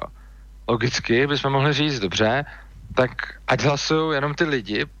dělat, že jo? Logicky bychom mohli říct, dobře, tak ať hlasují jenom ty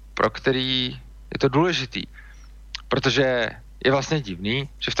lidi, pro který je to důležitý. Protože je vlastně divný,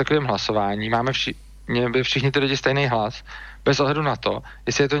 že v takovém hlasování máme všichni ty lidi stejný hlas, bez ohledu na to,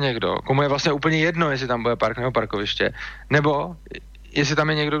 jestli je to někdo, komu je vlastně úplně jedno, jestli tam bude park nebo parkoviště, nebo jestli tam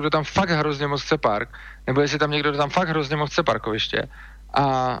je někdo, kdo tam fakt hrozně moc chce park, nebo jestli tam někdo, kdo tam fakt hrozně moc chce parkoviště.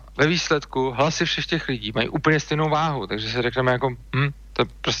 A ve výsledku hlasy všech těch lidí mají úplně stejnou váhu, takže si řekneme jako, to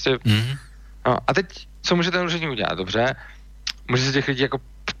prostě... No, a teď, co může ten úředník udělat? Dobře, může se těch lidí jako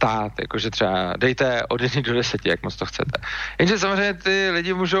ptát, jakože třeba dejte od 1 do 10, jak moc to chcete. Jenže samozřejmě ty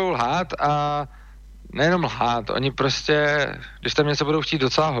lidi můžou lhát a nejenom lhát, oni prostě, když tam něco budou chtít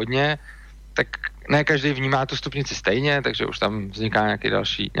docela hodně, tak ne každý vnímá tu stupnici stejně, takže už tam vzniká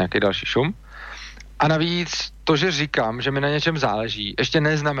nějaký další šum. A navíc to, že říkám, že mi na něčem záleží, ještě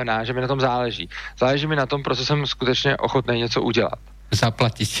neznamená, že mi na tom záleží. Záleží mi na tom, protože jsem skutečně ochotný něco udělat.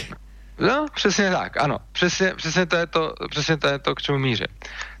 Zaplatit. No, přesně tak, ano. Přesně to je to, k čemu mířím.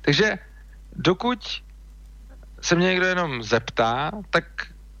 Takže dokud se mě někdo jenom zeptá, tak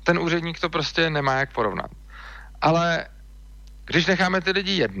ten úředník to prostě nemá jak porovnat. Ale když necháme ty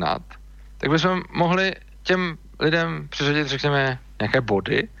lidi jednat, tak bychom mohli těm lidem přiřadit, řekněme, nějaké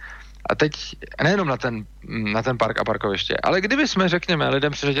body. A teď nejenom na ten park a parkoviště, ale kdyby jsme, řekněme,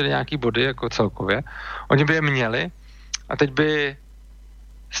 lidem přiřadili nějaký body jako celkově, oni by je měli a teď by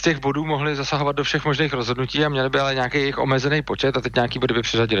z těch bodů mohli zasahovat do všech možných rozhodnutí a měli by ale nějaký jejich omezený počet a teď nějaký body by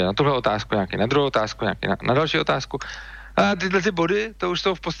přiřadili na tuhle otázku, nějaký na druhou otázku, nějaký na další otázku. A tyhle ty body, to už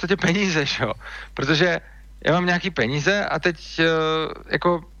jsou v podstatě peníze, že jo? Protože já mám nějaký peníze a teď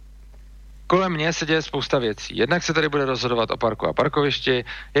jako kolem mě se děje spousta věcí. Jednak se tady bude rozhodovat o parku a parkovišti,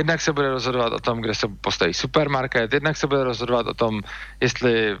 jednak se bude rozhodovat o tom, kde se postaví supermarket, jednak se bude rozhodovat o tom,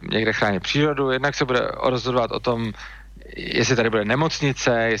 jestli někde chránit přírodu, jednak se bude rozhodovat o tom, jestli tady bude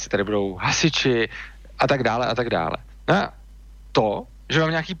nemocnice, jestli tady budou hasiči a tak dále a tak dále. No a to, že mám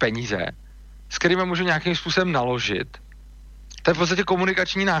nějaký peníze, s kterými můžu nějakým způsobem naložit, to je v podstatě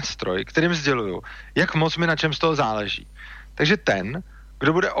komunikační nástroj, kterým sděluju, jak moc mi na čem z toho záleží. Takže ten,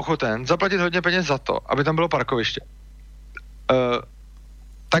 kdo bude ochoten zaplatit hodně peněz za to, aby tam bylo parkoviště,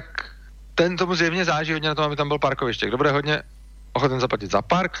 tak ten tomu zjevně záleží hodně na tom, aby tam bylo parkoviště. Kdo bude hodně ochoten zaplatit za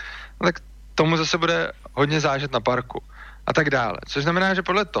park, no tak tomu zase bude hodně záležet na parku a tak dále. Což znamená, že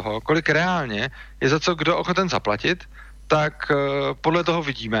podle toho, kolik reálně je za co kdo ochoten zaplatit, tak podle toho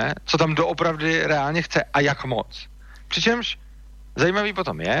vidíme, co tam doopravdy reálně chce a jak moc. Přičemž zajímavý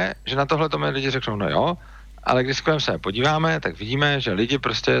potom je, že na tohle tomu lidi řeknou, no jo, ale když kolem se podíváme, tak vidíme, že lidi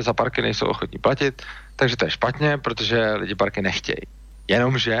prostě za parky nejsou ochotní platit, takže to je špatně, protože lidi parky nechtějí.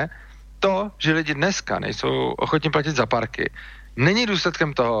 Jenomže to, že lidi dneska nejsou ochotní platit za parky, není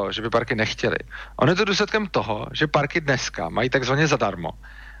důsledkem toho, že by parky nechtěli. Ono je to důsledkem toho, že parky dneska mají takzvaně zadarmo.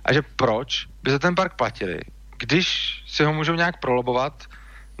 A že proč by za ten park platili, když si ho můžou nějak prolobovat,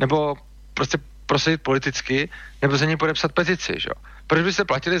 nebo prostě prosadit politicky, nebo za něj podepsat petici, že jo? Proč byste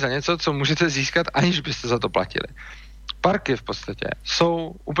platili za něco, co můžete získat, aniž byste za to platili? Parky v podstatě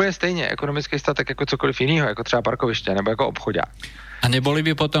jsou úplně stejně ekonomický statek jako cokoliv jiného, jako třeba parkoviště nebo jako obchodák. A neboli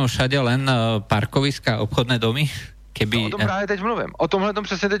by potom všade len parkoviska a obchodné domy? Keby... No, o tom právě teď mluvím. O tomhle tom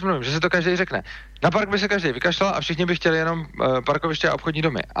přesně teď mluvím, že si to každý řekne. Na park by se každý vykašlal a všichni by chtěli jenom parkoviště a obchodní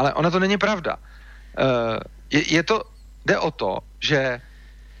domy. Ale ona to není pravda. Jde o to, že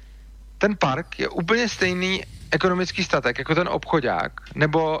ten park je úplně stejný ekonomický statek jako ten obchodák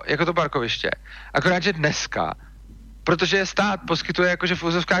nebo jako to parkoviště. Akorát, že dneska, protože stát poskytuje jakože v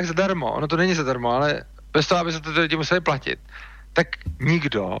úzovkách zadarmo, ono to není zadarmo, ale bez toho, aby se to lidi museli platit, tak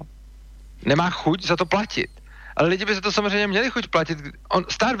nikdo nemá chuť za to platit. Ale lidi by za to samozřejmě měli chuť platit.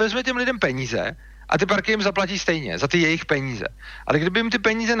 Stát vezme těm lidem peníze a ty parky jim zaplatí stejně, za ty jejich peníze. Ale kdyby jim ty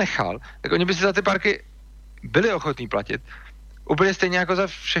peníze nechal, tak oni by si za ty parky byli ochotní platit. Úplně stejně jako za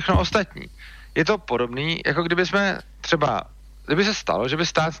všechno ostatní. Je to podobný, jako kdyby se stalo, že by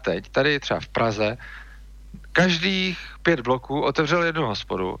stát teď, tady třeba v Praze, každých 5 bloků otevřel jednu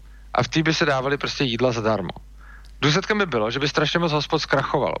hospodu a v té by se dávali prostě jídla zadarmo. Důsledkem by bylo, že by strašně moc hospod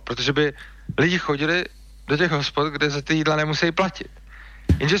zkrachovalo, protože by lidi chodili do těch hospod, kde za ty jídla nemusí platit.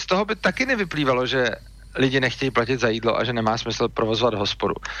 Jenže z toho by taky nevyplývalo, že lidi nechtějí platit za jídlo a že nemá smysl provozovat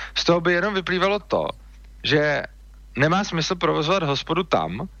hospodu. Z toho by jenom vyplývalo to, že nemá smysl provozovat hospodu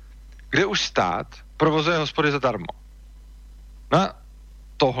tam, kde už stát provozuje hospody zadarmo. No a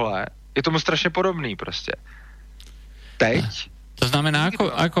tohle je tomu strašně podobný prostě. Teď. To znamená,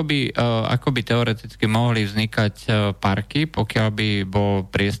 ako by teoreticky mohli vznikať parky, pokiaľ by bol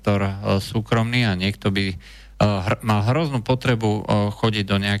priestor súkromný a niekto by mal hroznú potrebu chodiť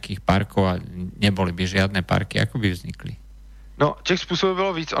do nejakých parkov a neboli by žiadne parky. Ako by vznikli? No, těch způsobů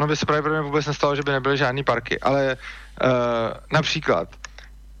bylo víc. Ono by se pravděpodobně vůbec nestalo, že by nebyly žádný parky, ale například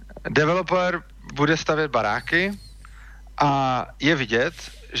developer bude stavět baráky a je vidět,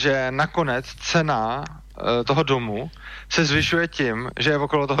 že nakonec cena toho domu se zvyšuje tím, že je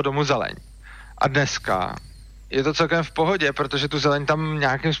okolo toho domu zeleň. A dneska je to celkem v pohodě, protože tu zeleň tam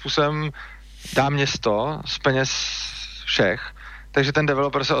nějakým způsobem dá město z peněz všech, takže ten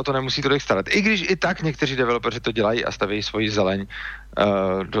developer se o to nemusí tolik starat. I když i tak někteří developeři to dělají a stavějí svoji zeleň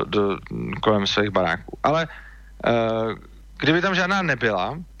kolem svých baráků. Ale kdyby tam žádná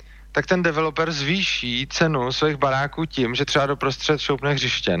nebyla, tak ten developer zvýší cenu svých baráků tím, že třeba doprostřed šoupne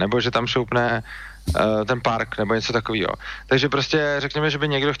hřiště, nebo že tam šoupne ten park, nebo něco takového. Takže prostě řekněme, že by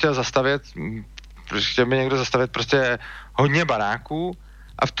někdo chtěl zastavět prostě hodně baráků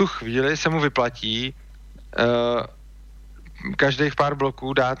a v tu chvíli se mu vyplatí každých pár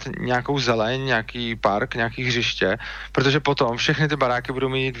bloků dát nějakou zeleň, nějaký park, nějaký hřiště, protože potom všechny ty baráky budou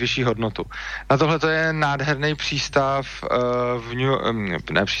mít vyšší hodnotu. Na tohle to je nádherný přístav v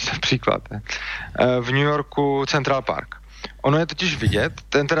New Yorku Central Park. Ono je totiž vidět,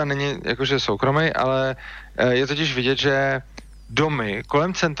 ten teda není jakože soukromý, ale je totiž vidět, že domy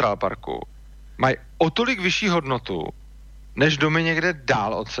kolem Central Parku mají o tolik vyšší hodnotu, než domy někde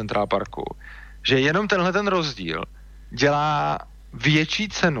dál od Central Parku, že jenom tenhle ten rozdíl dělá větší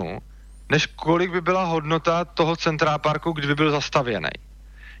cenu, než kolik by byla hodnota toho Central Parku, kdyby byl zastavěný.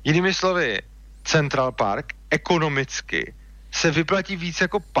 Jinými slovy, Central Park ekonomicky se vyplatí víc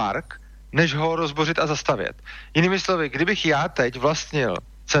jako park, než ho rozbořit a zastavět. Jinými slovy, kdybych já teď vlastnil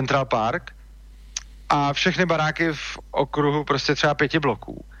Central Park a všechny baráky v okruhu prostě třeba 5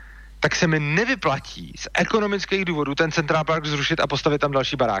 bloků, tak se mi nevyplatí z ekonomických důvodů ten Central Park zrušit a postavit tam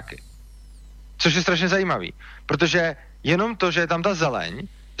další baráky. Což je strašně zajímavý, protože jenom to, že je tam ta zeleň,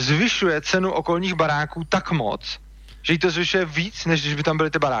 zvyšuje cenu okolních baráků tak moc, že jí to zvyšuje víc, než když by tam byly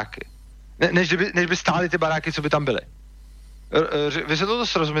ty baráky. Než by stály ty baráky, co by tam byly. Vysvětlil to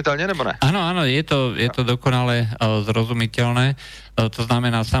srozumiteľne, nebo ne? Áno, je to dokonale zrozumiteľné. To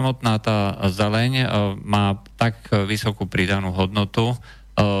znamená, samotná tá zeleň má tak vysokú pridanú hodnotu,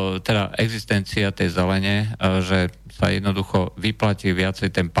 teda existencia tej zelene, že sa jednoducho vyplatí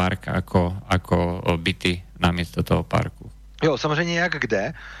viacej ten park ako byty namiesto toho parku. Jo, samozřejmě jak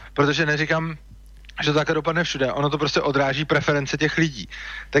kde, protože neříkám, že to také dopadne všude. Ono to prostě odráží preference těch lidí.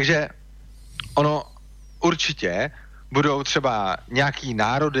 Takže ono určitě budou třeba nějaký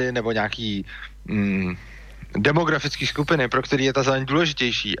národy nebo nějaký demografické skupiny, pro který je ta zeleň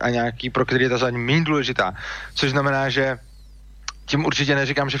důležitější a nějaký, pro který je ta zeleň méně důležitá, což znamená, že tím určitě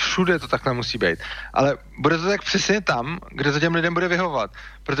neříkám, že všude to takhle musí být, ale bude to tak přesně tam, kde to těm lidem bude vyhovovat,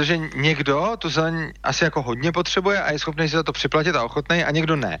 protože někdo tu zeleň asi jako hodně potřebuje a je schopný si za to připlatit a ochotný a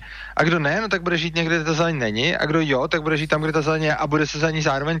někdo ne. A kdo ne, no tak bude žít někde, kde ta zeleň není a kdo jo, tak bude žít tam, kde ta zeleň je a bude se za ní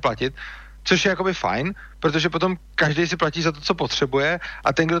zároveň platit, což je jakoby fajn, protože potom každý si platí za to, co potřebuje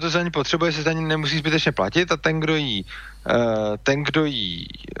a ten, kdo to za ní potřebuje, se za ní nemusí zbytečně platit a ten, kdo jí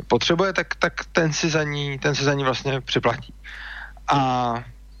potřebuje, tak ten si za ní vlastně připlatí. A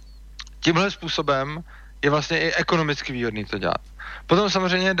tímhle způsobem je vlastně i ekonomicky výhodný to dělat. Potom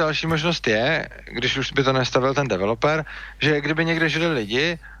samozřejmě další možnost je, když už by to nestavil ten developer, že kdyby někde žili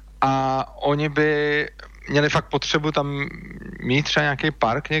lidi a oni by měli fakt potřebu tam mít třeba nějaký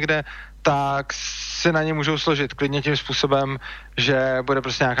park někde, tak si na ně můžou složit klidně tím způsobem, že bude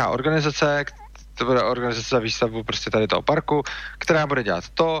prostě nějaká organizace, to bude organizace za výstavbu prostě tady toho parku, která bude dělat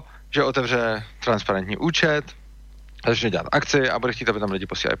to, že otevře transparentní účet, začne dělat akci a bude chtít, aby tam lidi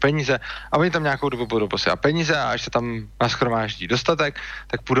posílali peníze a oni tam nějakou dobu budou posílat peníze a až se tam nashromáždí dostatek,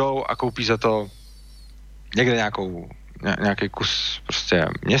 tak půjdou a koupí za to někde nějaký kus prostě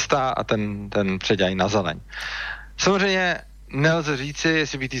města a ten předělají na zeleň. Samozřejmě nelze říci,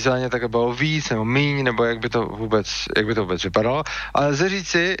 jestli by té zeleně tak bylo víc nebo míň, nebo jak by to vůbec vypadalo, ale lze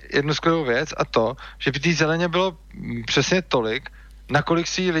říci jednu skvělou věc a to, že by té zeleně bylo přesně tolik, nakolik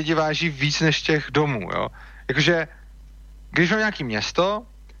si lidi váží víc než těch domů, jo. Jakože když mám nějaký město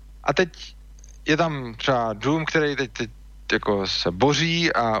a teď je tam třeba dům, který teď jako se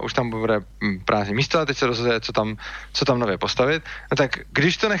boří a už tam bude prázdné místo a teď se rozhoduje, co tam nově postavit. No tak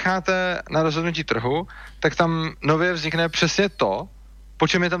když to necháte na rozhodnutí trhu, tak tam nově vznikne přesně to, po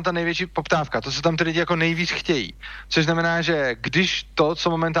čem je tam ta největší poptávka, to, co tam ty lidi jako nejvíc chtějí. Což znamená, že když to, co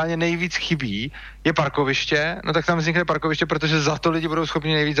momentálně nejvíc chybí, je parkoviště, no tak tam vznikne parkoviště, protože za to lidi budou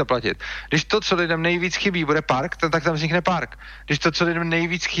schopni nejvíc zaplatit. Když to, co lidem nejvíc chybí, bude park, tak tam vznikne park. Když to, co lidem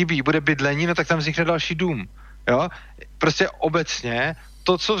nejvíc chybí, bude bydlení, no tak tam vznikne další dům. Jo? Prostě obecně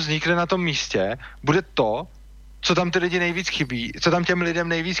to, co vznikne na tom místě, bude to, co tam ty lidi nejvíc chybí, co tam těm lidem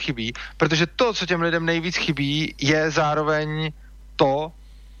nejvíc chybí, protože to, co těm lidem nejvíc chybí, je zároveň to,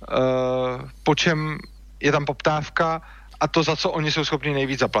 po čem je tam poptávka a to, za co oni jsou schopni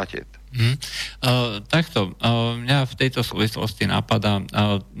nejvíc zaplatit. Takto, mňa v tejto súvislosti napadá,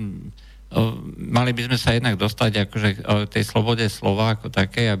 mali by sme sa jednak dostať akože tej slobode slova ako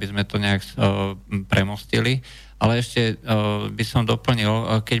takej, aby sme to nejak premostili, ale ešte by som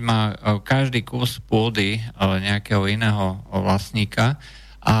doplnil, keď má každý kus pôdy nejakého iného vlastníka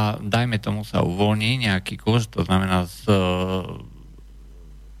a dajme tomu sa uvoľní nejaký kus, to znamená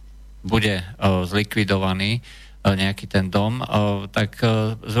bude zlikvidovaný nejaký ten dom, tak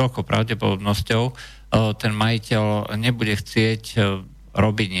s veľkou pravdepodobnosťou ten majiteľ nebude chcieť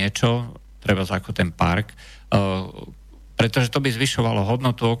robiť niečo, treba ako ten park, pretože to by zvyšovalo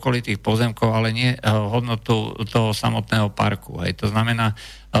hodnotu okolitých pozemkov, ale nie hodnotu toho samotného parku. Hej. To znamená,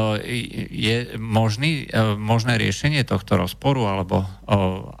 je možné riešenie tohto rozporu, alebo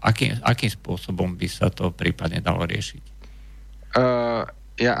akým spôsobom by sa to prípadne dalo riešiť?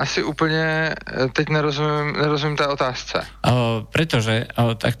 Já asi úplně teď nerozumím té otázce. Pretože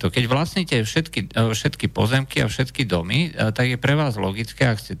takto, keď vlastníte všetky pozemky a všetky domy, tak je pre vás logické,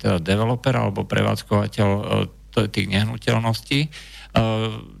 ak ste teda developer alebo prevádzkovateľ tých nehnuteľností,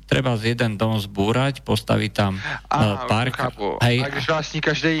 treba z jeden dom zbúrať, postaviť tam park. Hej. A když vlastní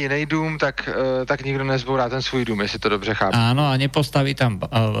každý jiný dům, tak nikdo nezbúrá ten svůj dům, jestli to dobře chápu. Áno, a nepostaví tam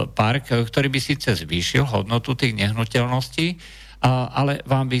park, ktorý by síce zvýšil hodnotu tých nehnuteľností, ale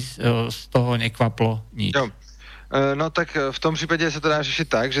vám by z toho nekvaplo nič. Jo. No tak v tom případě se to dá řešit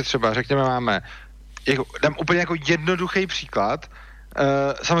tak, že třeba řekněme dám úplně jako jednoduchý příklad.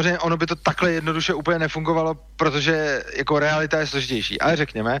 Samozřejmě ono by to takhle jednoduše úplně nefungovalo, protože jako realita je složitější. Ale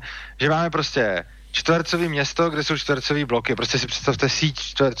řekněme, že máme prostě čtvercový město, kde jsou čtvercový bloky. Prostě si představte síť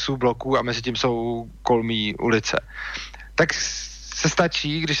čtverců bloků a mezi tím jsou kolmí ulice. Tak se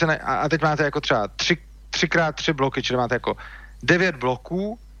stačí, když se a teď máte jako třeba 3x3 bloky, čili máte jako 9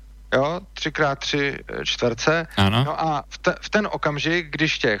 bloků, jo, 3x3 čtverce. Ano. No a v ten okamžik,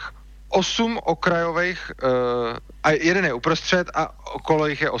 když těch 8 okrajových, a jeden je uprostřed a okolo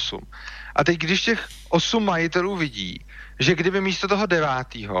jich je 8. A teď, když těch 8 majitelů vidí, že kdyby místo toho 9.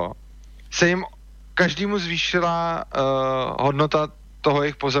 se jim každému zvýšila hodnota toho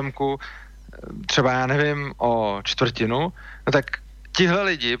jejich pozemku třeba, já nevím, o čtvrtinu, no tak tihle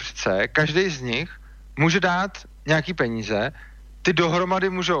lidi přece, každý z nich může dát nějaký peníze, ty dohromady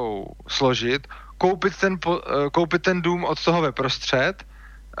můžou složit, koupit ten dům od toho veprostřed,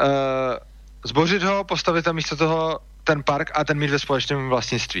 zbořit ho, postavit tam místo toho ten park a ten mít ve společném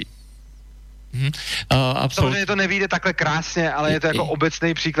vlastnictví. Samozřejmě to nevyjde takhle krásně, ale je to jako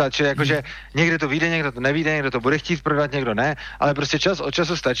obecný příklad, čili jakože někde to vyjde, někdo to nevyjde, někdo to bude chtít prodat, někdo ne, ale prostě čas od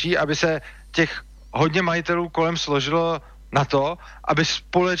času stačí, aby se těch hodně majitelů kolem složilo na to, aby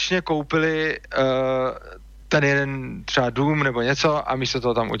společně koupili ten jeden třeba dům nebo něco a místo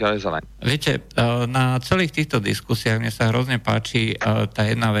toho tam udělali zeleň. Viete, na celých týchto diskusiách mne sa hrozne páči tá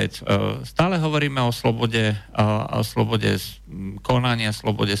jedna vec. Stále hovoríme o slobode konania,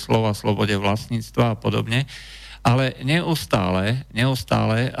 slobode slova, slobode vlastníctva a podobne, ale neustále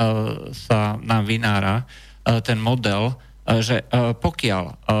sa nám vynára ten model, že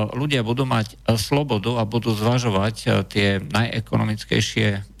pokiaľ ľudia budú mať slobodu a budú zvažovať tie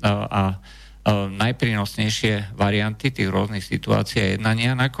najekonomickejšie a najprínosnejšie varianty tých rôznych situácií a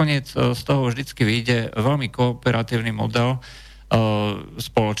jednania. Nakoniec z toho vždycky vyjde veľmi kooperatívny model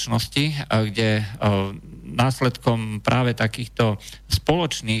spoločnosti, kde následkom práve takýchto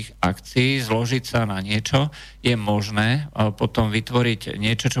spoločných akcií zložiť sa na niečo je možné potom vytvoriť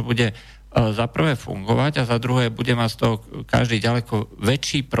niečo, čo bude za prvé fungovať a za druhé bude mať z toho každý ďaleko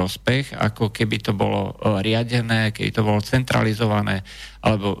väčší prospech, ako keby to bolo riadené, keby to bolo centralizované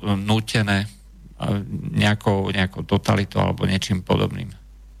alebo nútené nejakou totalitou alebo niečím podobným.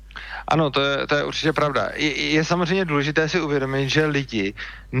 Ano, to je určitě pravda. Je samozřejmě důležité si uvědomit, že lidi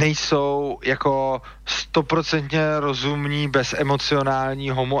nejsou jako 100% rozumní, bezemocionální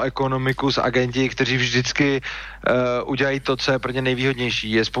homo economicus agenti, kteří vždycky udělají to, co je pro ně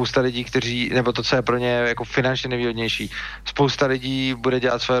nejvýhodnější. Je spousta lidí, nebo to, co je pro ně jako finančně nejvýhodnější. Spousta lidí bude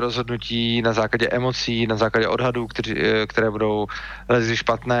dělat své rozhodnutí na základě emocí, na základě odhadů, které budou lezy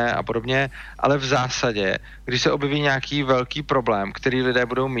špatné a podobně, ale v zásadě, když se objeví nějaký velký problém, který lidé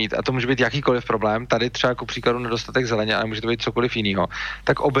budou mít, a to může být jakýkoliv problém, tady třeba jako příkladu nedostatek zeleně, ale může to být cokoliv jiného,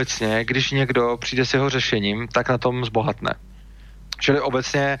 tak obecně, když někdo přijde s jeho řešením, tak na tom zbohatne. Čili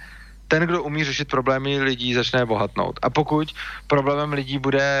obecně ten, kdo umí řešit problémy lidí, začne bohatnout. A pokud problémem lidí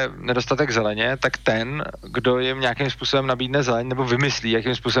bude nedostatek zeleně, tak ten, kdo jim nějakým způsobem nabídne zeleň nebo vymyslí,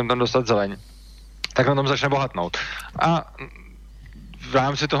 jakým způsobem tam dostat zeleň, tak na tom začne bohatnout. A v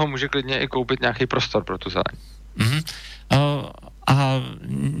rámci toho může klidně i koupit nějaký prostor pro tu zeleň. Mm-hmm. A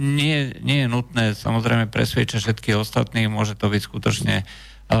nie je nutné samozrejme presviečať všetkých ostatných, môže to byť skutočne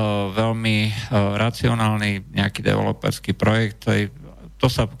veľmi racionálny nejaký developerský projekt. To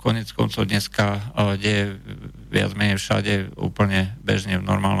sa konec koncov dneska deje viac menej všade úplne bežne v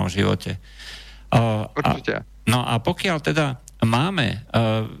normálnom živote. Určite. No a pokiaľ teda máme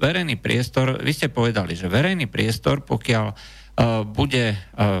verejný priestor, vy ste povedali, že verejný priestor, pokiaľ bude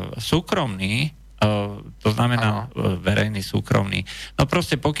súkromný, to znamená verejný, súkromný. No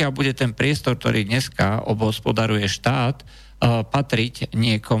proste pokiaľ bude ten priestor, ktorý dneska obhospodaruje štát, patriť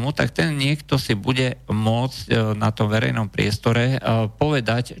niekomu, tak ten niekto si bude môcť na tom verejnom priestore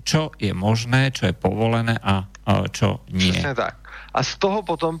povedať, čo je možné, čo je povolené a čo nie. Přesně tak. A z toho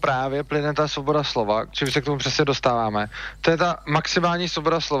potom právě plyne ta svoboda slova, čím se k tomu přesně dostáváme. To je ta maximální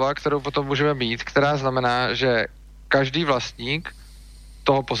svoboda slova, kterou potom můžeme mít, která znamená, že každý vlastník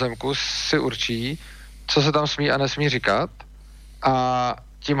toho pozemku si určí, co se tam smí a nesmí říkat, a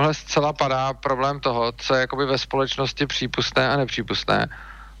tímhle zcela padá problém toho, co je jakoby ve společnosti přípustné a nepřípustné.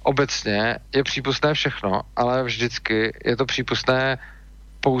 Obecně je přípustné všechno, ale vždycky je to přípustné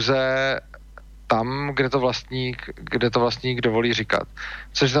pouze tam, kde to vlastník dovolí říkat.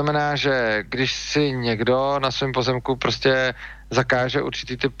 Což znamená, že když si někdo na svém pozemku prostě zakáže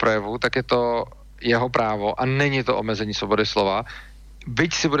určitý typ projevu, tak je to jeho právo a není to omezení svobody slova.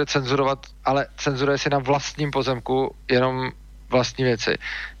 Byť si bude cenzurovat, ale cenzuruje si na vlastním pozemku jenom vlastní věci.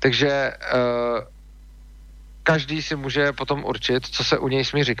 Takže každý si může potom určit, co se u něj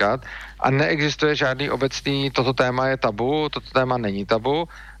smí říkat, a neexistuje žádný obecný toto téma je tabu, toto téma není tabu,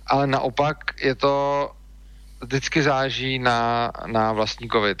 ale naopak je to vždycky záleží na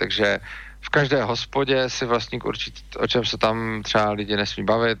vlastníkovi, takže v každé hospodě si vlastník určí, o čem se tam třeba lidi nesmí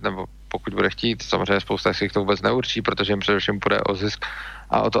bavit, nebo pokud bude chtít, samozřejmě spousta si to vůbec neurčí, protože jim především půjde o zisk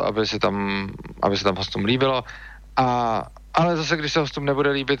a o to, aby se tam hostům líbilo. Ale zase, když se hostům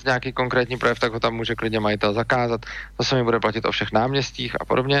nebude líbit nějaký konkrétní projev, tak ho tam může klidně majitel zakázat. To se mi bude platit o všech náměstích a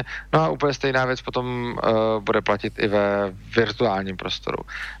podobně. No a úplně stejná věc potom bude platit i ve virtuálním prostoru.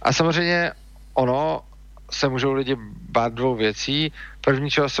 A samozřejmě se můžou lidi bát dvou věcí. První,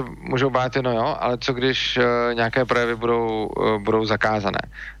 čeho se můžou bát, je ale co když nějaké projevy budou zakázané?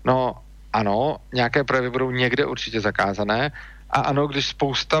 No ano, nějaké projevy budou někde určitě zakázané, a ano, když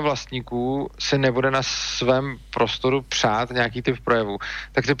spousta vlastníků si nebude na svém prostoru přát nějaký typ projevů,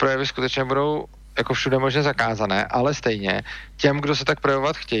 tak ty projevy skutečně budou jako všude možně zakázané, ale stejně těm, kdo se tak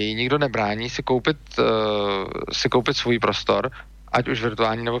projevovat chtějí, nikdo nebrání si koupit svůj prostor, ať už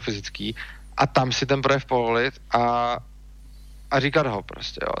virtuální nebo fyzický, a tam si ten projev povolit a říkat ho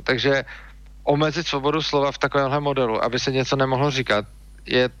prostě, jo. Takže omezit svobodu slova v takovémhle modelu, aby se něco nemohlo říkat,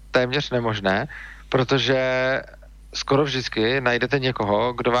 je téměř nemožné, protože skoro vždycky najdete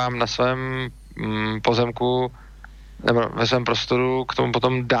někoho, kdo vám na svém pozemku nebo ve svém prostoru k tomu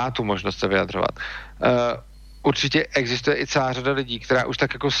potom dá tu možnost se vyjadřovat. Určitě existuje i celá řada lidí, která už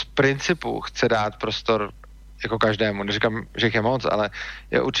tak jako z principu chce dát prostor jako každému. Neříkám, že jich je moc, ale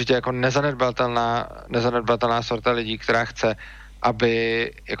je určitě jako nezanedbatelná sorta lidí, která chce,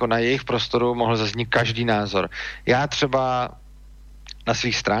 aby jako na jejich prostoru mohl zaznít každý názor. Já třeba na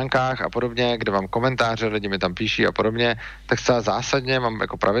svých stránkách a podobně, kde mám komentáře, lidi mi tam píší a podobně, tak zcela zásadně mám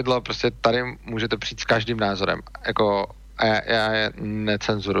jako pravidlo, prostě tady můžete přijít s každým názorem. A já je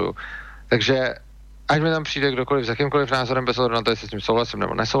necenzuruju. Takže ať mi tam přijde kdokoliv s jakýmkoliv názorem, bez ohledu na to, jestli s tím souhlasím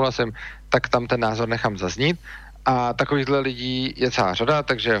nebo nesouhlasím, tak tam ten názor nechám zaznít. A takovýchhle lidí je celá řada,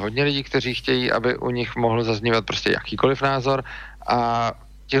 takže je hodně lidí, kteří chtějí, aby u nich mohl zaznívat prostě jakýkoliv názor, a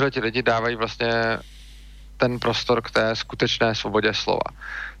tihleti lidi dávají vlastně ten prostor k té skutečné svobodě slova.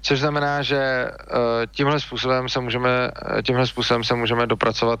 Což znamená, že tímhle způsobem se můžeme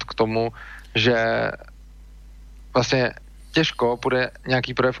dopracovat k tomu, že vlastně těžko bude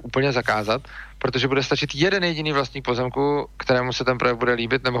nějaký projev úplně zakázat, protože bude stačit jeden jediný vlastník pozemku, kterému se ten projev bude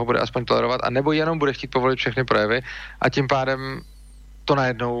líbit, nebo ho bude aspoň tolerovat, a nebo jenom bude chtít povolit všechny projevy a tím pádem to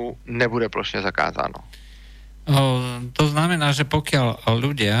najednou nebude plošně zakázáno. To znamená, že pokiaľ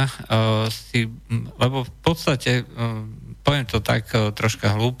ľudia si, lebo v podstate, poviem to tak troška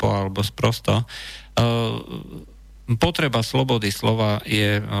hlúpo alebo sprosto, potreba slobody slova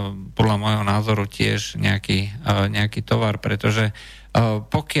je podľa môjho názoru tiež nejaký tovar, pretože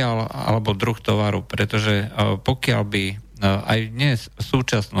pokiaľ, alebo druh tovaru, pretože pokiaľ by aj dnes v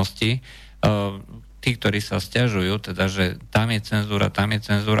súčasnosti tí, ktorí sa sťažujú, teda, že tam je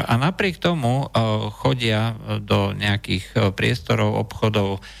cenzúra a napriek tomu chodia do nejakých priestorov,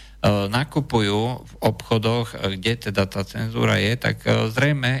 obchodov, nakupujú v obchodoch, kde teda tá cenzúra je, tak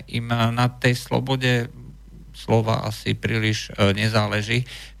zrejme im na tej slobode slova asi príliš nezáleží,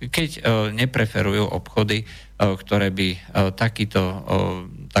 keď nepreferujú obchody, ktoré by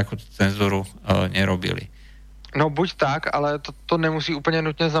takúto cenzúru nerobili. No buď tak, ale to nemusí úplně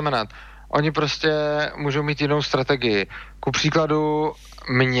nutně znamenat. Oni prostě můžou mít jinou strategii. Ku příkladu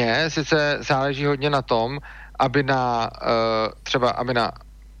mně sice záleží hodně na tom, aby na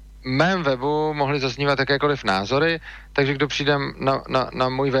mém webu mohly zaznívat jakékoliv názory, takže kdo přijde na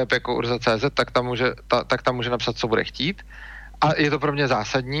můj web jako urza.cz, tak tam může napsat, co bude chtít. A je to pro mě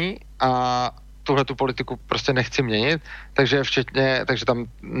zásadní a tuhletu politiku prostě nechci měnit, takže tam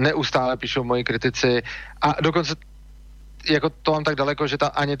neustále píšou moji kritici a dokonce jako to mám tak daleko, že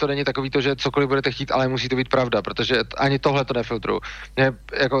ani to není takový to, že cokoliv budete chtít, ale musí to být pravda, protože ani tohle to nefiltruju.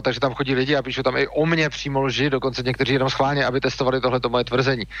 Takže tam chodí lidi a píšou tam i o mně přímo lži, dokonce někteří jenom schválně, aby testovali tohleto moje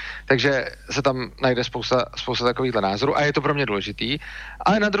tvrzení. Takže se tam najde spousta takovýchhle názorů a je to pro mě důležitý.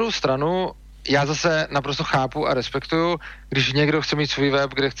 Ale na druhou stranu já zase naprosto chápu a respektuju, když někdo chce mít svůj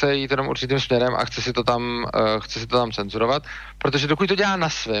web, kde chce jít jenom určitým směrem a chce si to tam cenzurovat, protože dokud to dělá na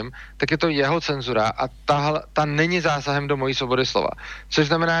svém, tak je to jeho cenzura a ta není zásahem do mojí svobody slova. Což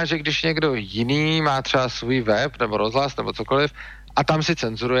znamená, že když někdo jiný má třeba svůj web nebo rozhlas nebo cokoliv a tam si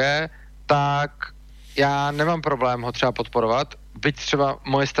cenzuruje, tak já nemám problém ho třeba podporovat, byť třeba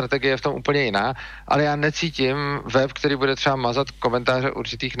moje strategie je v tom úplně jiná, ale já necítím web, který bude třeba mazat komentáře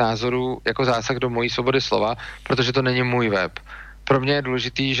určitých názorů jako zásah do mojí svobody slova, protože to není můj web. Pro mě je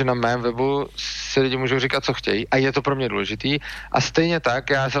důležitý, že na mém webu si lidi můžou říkat, co chtějí a je to pro mě důležitý a stejně tak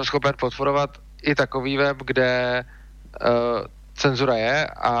já jsem schopen podporovat i takový web, kde cenzura je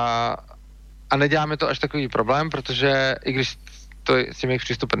a neděláme to až takový problém, protože i když s tím jejich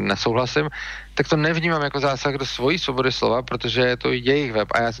přístupem nesouhlasím, tak to nevnímám jako zásah do svojí svobody slova, protože je to jejich web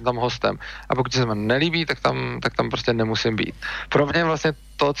a já jsem tam hostem. A pokud se mi nelíbí, tak tam prostě nemusím být. Pro mě vlastně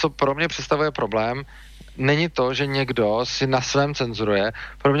to, co pro mě představuje problém, není to, že někdo si na svém cenzuruje.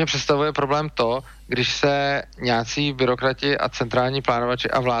 Pro mě představuje problém to, když se nějací byrokrati a centrální plánovači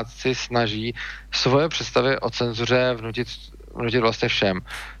a vládci snaží svoje představy o cenzuře vnutit vlastne všem.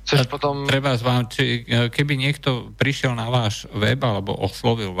 Což potom... Treba vám, keby niekto prišiel na váš web alebo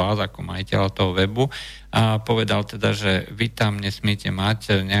oslovil vás ako majiteľa toho webu a povedal teda, že vy tam nesmiete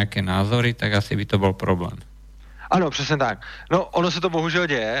mať nejaké názory, tak asi by to bol problém. Ano, přesně tak. No, ono se to bohužel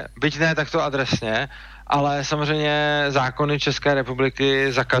děje, byť ne takto adresně, ale samozřejmě zákony České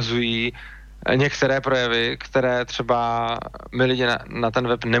republiky zakazují některé projevy, které třeba my lidi na ten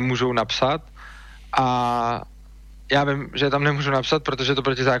web nemůžou napsat a já vím, že tam nemůžu napsat, protože je to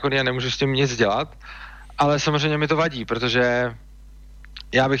protizákonné a nemůžu s tím nic dělat, ale samozřejmě mi to vadí, protože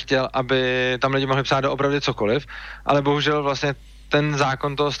já bych chtěl, aby tam lidi mohli psát doopravdy cokoliv, ale bohužel vlastně ten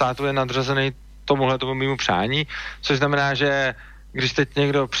zákon toho státu je nadřazený tomu mému přání, což znamená, že když teď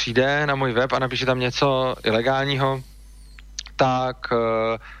někdo přijde na můj web a napíše tam něco ilegálního, tak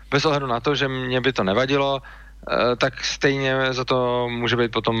bez ohledu na to, že mě by to nevadilo, tak stejně za to může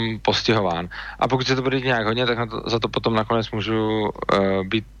být potom postihován. A pokud se to bude nějak hodně, tak za to potom nakonec můžu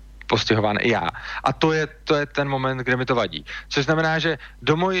být postihován i já. A to je ten moment, kde mi to vadí. Což znamená, že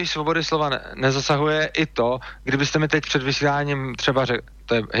do mojí svobody slova nezasahuje i to, kdybyste mi teď před vysíláním třeba řekl,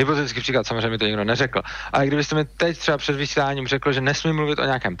 to je hypotetický příklad, samozřejmě mi to nikdo neřekl, ale kdybyste mi teď třeba před vysíláním řekl, že nesmím mluvit o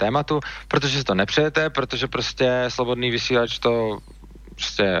nějakém tématu, protože si to nepřejete, protože prostě slobodný vysílač to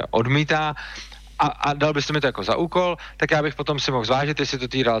prostě odmítá, a dal byste mi to jako za úkol, tak já bych potom si mohl zvážit, jestli to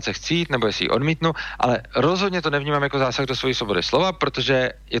té relace chci jít, nebo jestli ji odmítnu, ale rozhodně to nevnímám jako zásah do své svobody slova,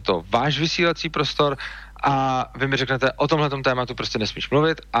 protože je to váš vysílací prostor a vy mi řeknete, o tomhletom tématu prostě nesmíš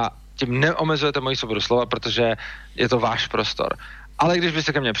mluvit a tím neomezujete moji svobodu slova, protože je to váš prostor. Ale když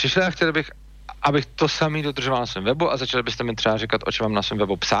byste ke mně přišli a chtěli bych, abych to samý dodržoval na svém webu a začali byste mi třeba říkat, o čem mám na svém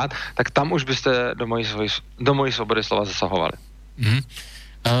webu psát, tak tam už byste do mojí svobody slova zasahovali.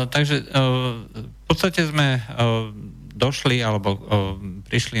 Takže v podstate sme došli alebo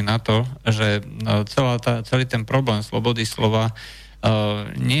prišli na to, že celý ten problém slobody slova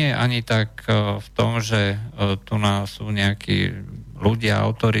nie je ani tak v tom, že tu sú nejakí ľudia,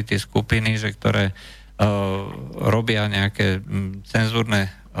 autority, skupiny, že ktoré robia nejaké cenzúrne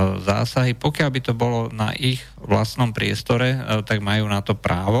zásahy. Pokiaľ by to bolo na ich vlastnom priestore, tak majú na to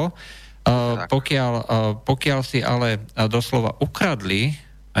právo. Pokiaľ si ale doslova ukradli,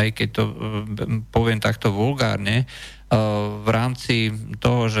 aj keď to poviem takto vulgárne, v rámci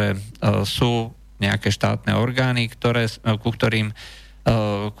toho, že sú nejaké štátne orgány, ktoré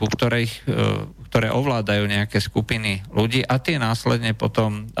ovládajú nejaké skupiny ľudí a tie následne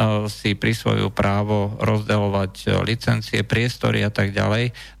potom si prisvojujú právo rozdeľovať licencie, priestory a tak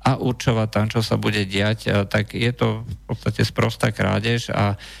ďalej a určovať tam, čo sa bude diať, tak je to v podstate sprostá krádež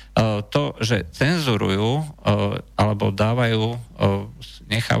a to, že cenzurujú alebo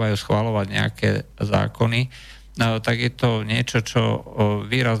nechávajú schvaľovať nejaké zákony, tak je to niečo, čo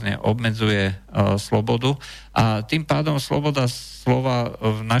výrazne obmedzuje slobodu a tým pádom sloboda slova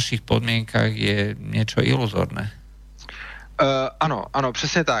v našich podmienkach je niečo iluzorné. Ano,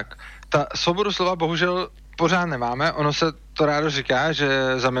 přesně tak. Ta svobodu slova bohužel pořád nemáme, ono se to rádo říká,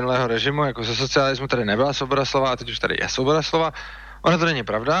 že za minulého režimu, jako za socialismu, tady nebyla svoboda slova a teď už tady je svoboda slova. Ono to není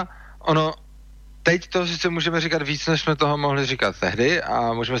pravda, teď to sice můžeme říkat víc, než jsme toho mohli říkat tehdy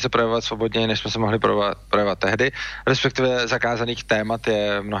a můžeme se projevovat svobodněji, než jsme se mohli projevovat tehdy, respektive zakázaných témat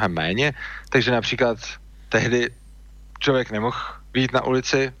je mnohem méně, takže například tehdy člověk nemohl vyjít na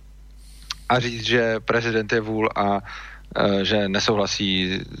ulici a říct, že prezident je vůl a že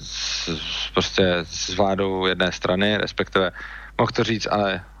nesouhlasí s vládou jedné strany, respektive mohl to říct,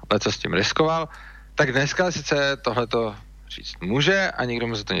 ale leco s tím riskoval, tak dneska sice tohleto říct může a nikdo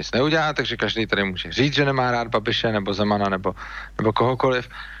mu za to nic neudělá, takže každý tady může říct, že nemá rád Babiše nebo Zemana nebo kohokoliv,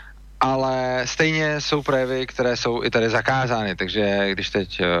 ale stejně jsou projevy, které jsou i tady zakázány, takže když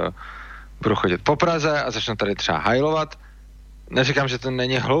teď budu chodit po Praze a začnu tady třeba hajlovat, neříkám, že to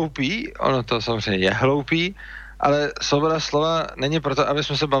není hloupý, ono to samozřejmě je hloupý, ale svoboda slova není proto, aby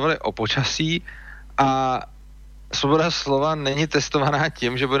jsme se bavili o počasí a svoboda slova není testovaná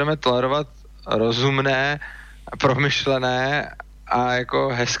tím, že budeme tolerovat rozumné, promyšlené a jako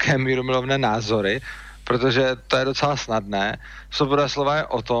hezké mírumilovné názory, protože to je docela snadné. Svoboda slova je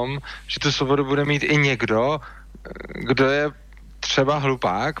o tom, že tu svobodu bude mít i někdo, kdo je třeba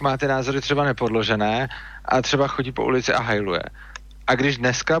hlupák, má ty názory třeba nepodložené a třeba chodí po ulici a hajluje. A když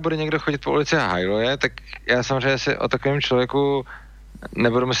dneska bude někdo chodit po ulici a hajluje, tak já samozřejmě si o takovém člověku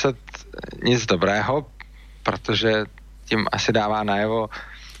nebudu myslet nic dobrého, protože tím asi dává najevo,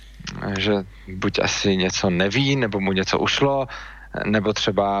 že buď asi něco neví, nebo mu něco ušlo, nebo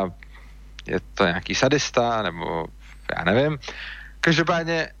třeba je to nějaký sadista, nebo já nevím.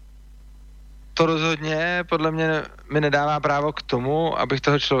 Každopádně to rozhodně podle mě mi nedává právo k tomu, abych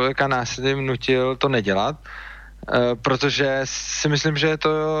toho člověka násilím nutil to nedělat, protože si myslím, že je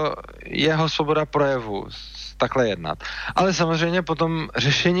to jeho svoboda projevu takhle jednat. Ale samozřejmě potom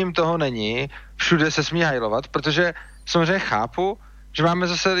řešením toho není všude se smí hajlovat, protože samozřejmě chápu, že máme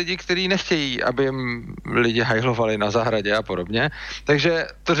zase lidi, kteří nechtějí, aby jim lidi hajlovali na zahradě a podobně. Takže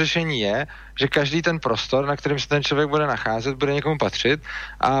to řešení je, že každý ten prostor, na kterém se ten člověk bude nacházet, bude někomu patřit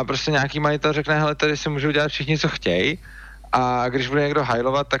a prostě nějaký majitel řekne, hele, tady si můžou dělat všichni, co chtějí a když bude někdo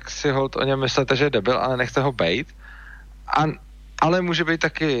hajlovat, tak si holt o něm myslete, že je debil, ale nechte ho bejt. Ale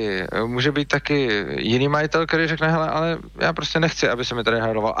může být taky jiný majitel, který řekne, hele, ale já prostě nechci, aby se mi tady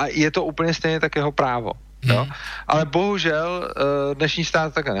hajloval. A je to úplně stejně tak jeho právo. Jo? Ale bohužel dnešní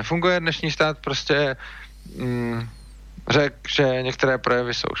stát takhle nefunguje, dnešní stát prostě řekl, že některé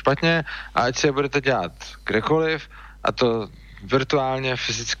projevy jsou špatně a ať si je budete dělat kdekoliv, a to virtuálně,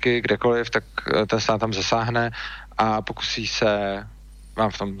 fyzicky, kdekoliv, tak ten stát tam zasáhne a pokusí se vám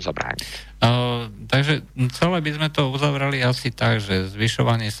v tom zabránit. Takže celé by sme to uzavrali asi tak, že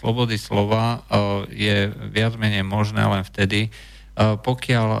zvyšovanie slobody slova je viac menej možné len vtedy,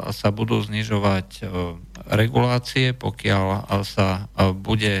 pokiaľ sa budú znižovať regulácie, pokiaľ sa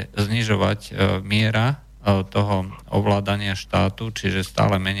bude znižovať miera toho ovládania štátu, čiže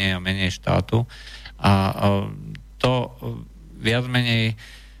stále menej a menej štátu. A to viac menej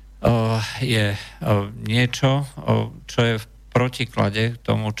je niečo, čo je v protiklade k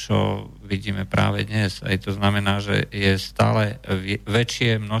tomu, čo vidíme práve dnes. Aj to znamená, že je stále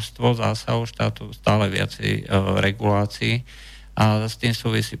väčšie množstvo zásahov štátu, stále viacej regulácií a s tým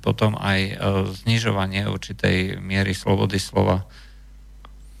súvisí potom aj znižovanie určitej miery slobody slova.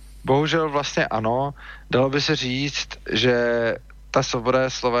 Bohužel vlastně ano. Dalo by se říct, že ta svoboda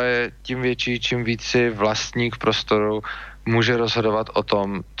slova je tím větší, čím víc si vlastník prostoru může rozhodovat o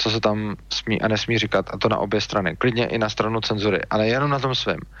tom, co se tam smí a nesmí říkat, a to na obě strany. Klidně i na stranu cenzury, ale jenom na tom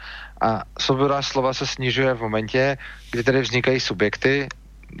svém. A svoboda slova se snižuje v momentě, kdy tady vznikají subjekty,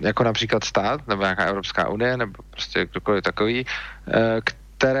 jako například stát, nebo nějaká Evropská unie, nebo prostě kdokoliv takový,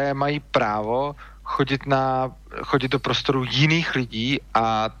 které mají právo chodit do prostoru jiných lidí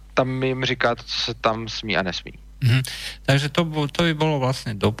a tam jim říkat, co se tam smí a nesmí. Takže to by bolo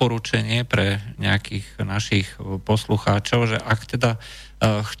vlastne doporučenie pre nejakých našich poslucháčov, že ak teda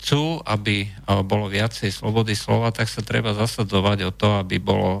chcú, aby bolo viacej slobody slova, tak sa treba zasadzovať o to, aby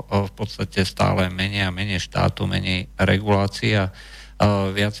bolo v podstate stále menej a menej štátu, menej regulácií a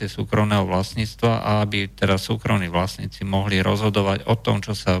viacej súkromného vlastníctva, a aby teda súkromní vlastníci mohli rozhodovať o tom,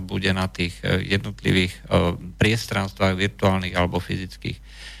 čo sa bude na tých jednotlivých priestranstvách virtuálnych alebo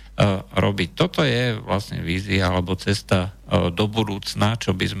fyzických robiť. Toto je vlastne vízia alebo cesta do budúcna,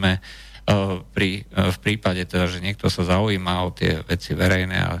 čo by sme v prípade teda, že niekto sa zaujíma o tie veci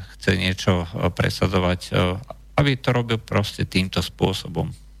verejné a chce niečo presadzovať, aby to robil proste týmto spôsobom.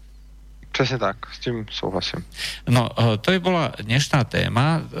 Presne tak, s tým súhlasím. No, to je bola dnešná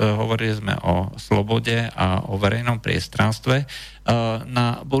téma. Hovorili sme o slobode a o verejnom priestranstve.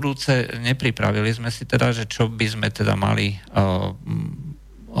 Na budúce nepripravili sme si teda, že čo by sme teda mali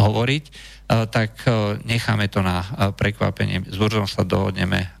hovoriť, tak necháme to na prekvapenie. S Urzom sa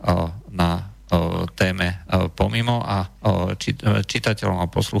dohodneme na téme pomimo a čitateľom a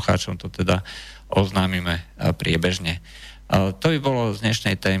poslucháčom to teda oznámime priebežne. To by bolo z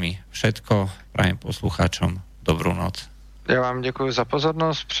dnešnej témy všetko. Prajem poslucháčom dobrú noc. Já vám děkuji za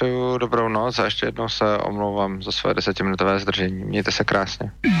pozornost, přeju dobrou noc a ještě jednou se omlouvám za své 10-minutové zdržení. Mějte se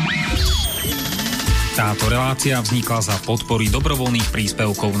krásně. Táto relácia vznikla za podpory dobrovoľných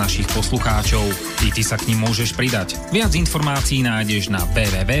príspevkov našich poslucháčov. I ty sa k nim môžeš pridať. Viac informácií nájdeš na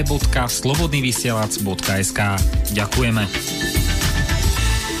www.slobodnyvysielac.sk. Ďakujeme.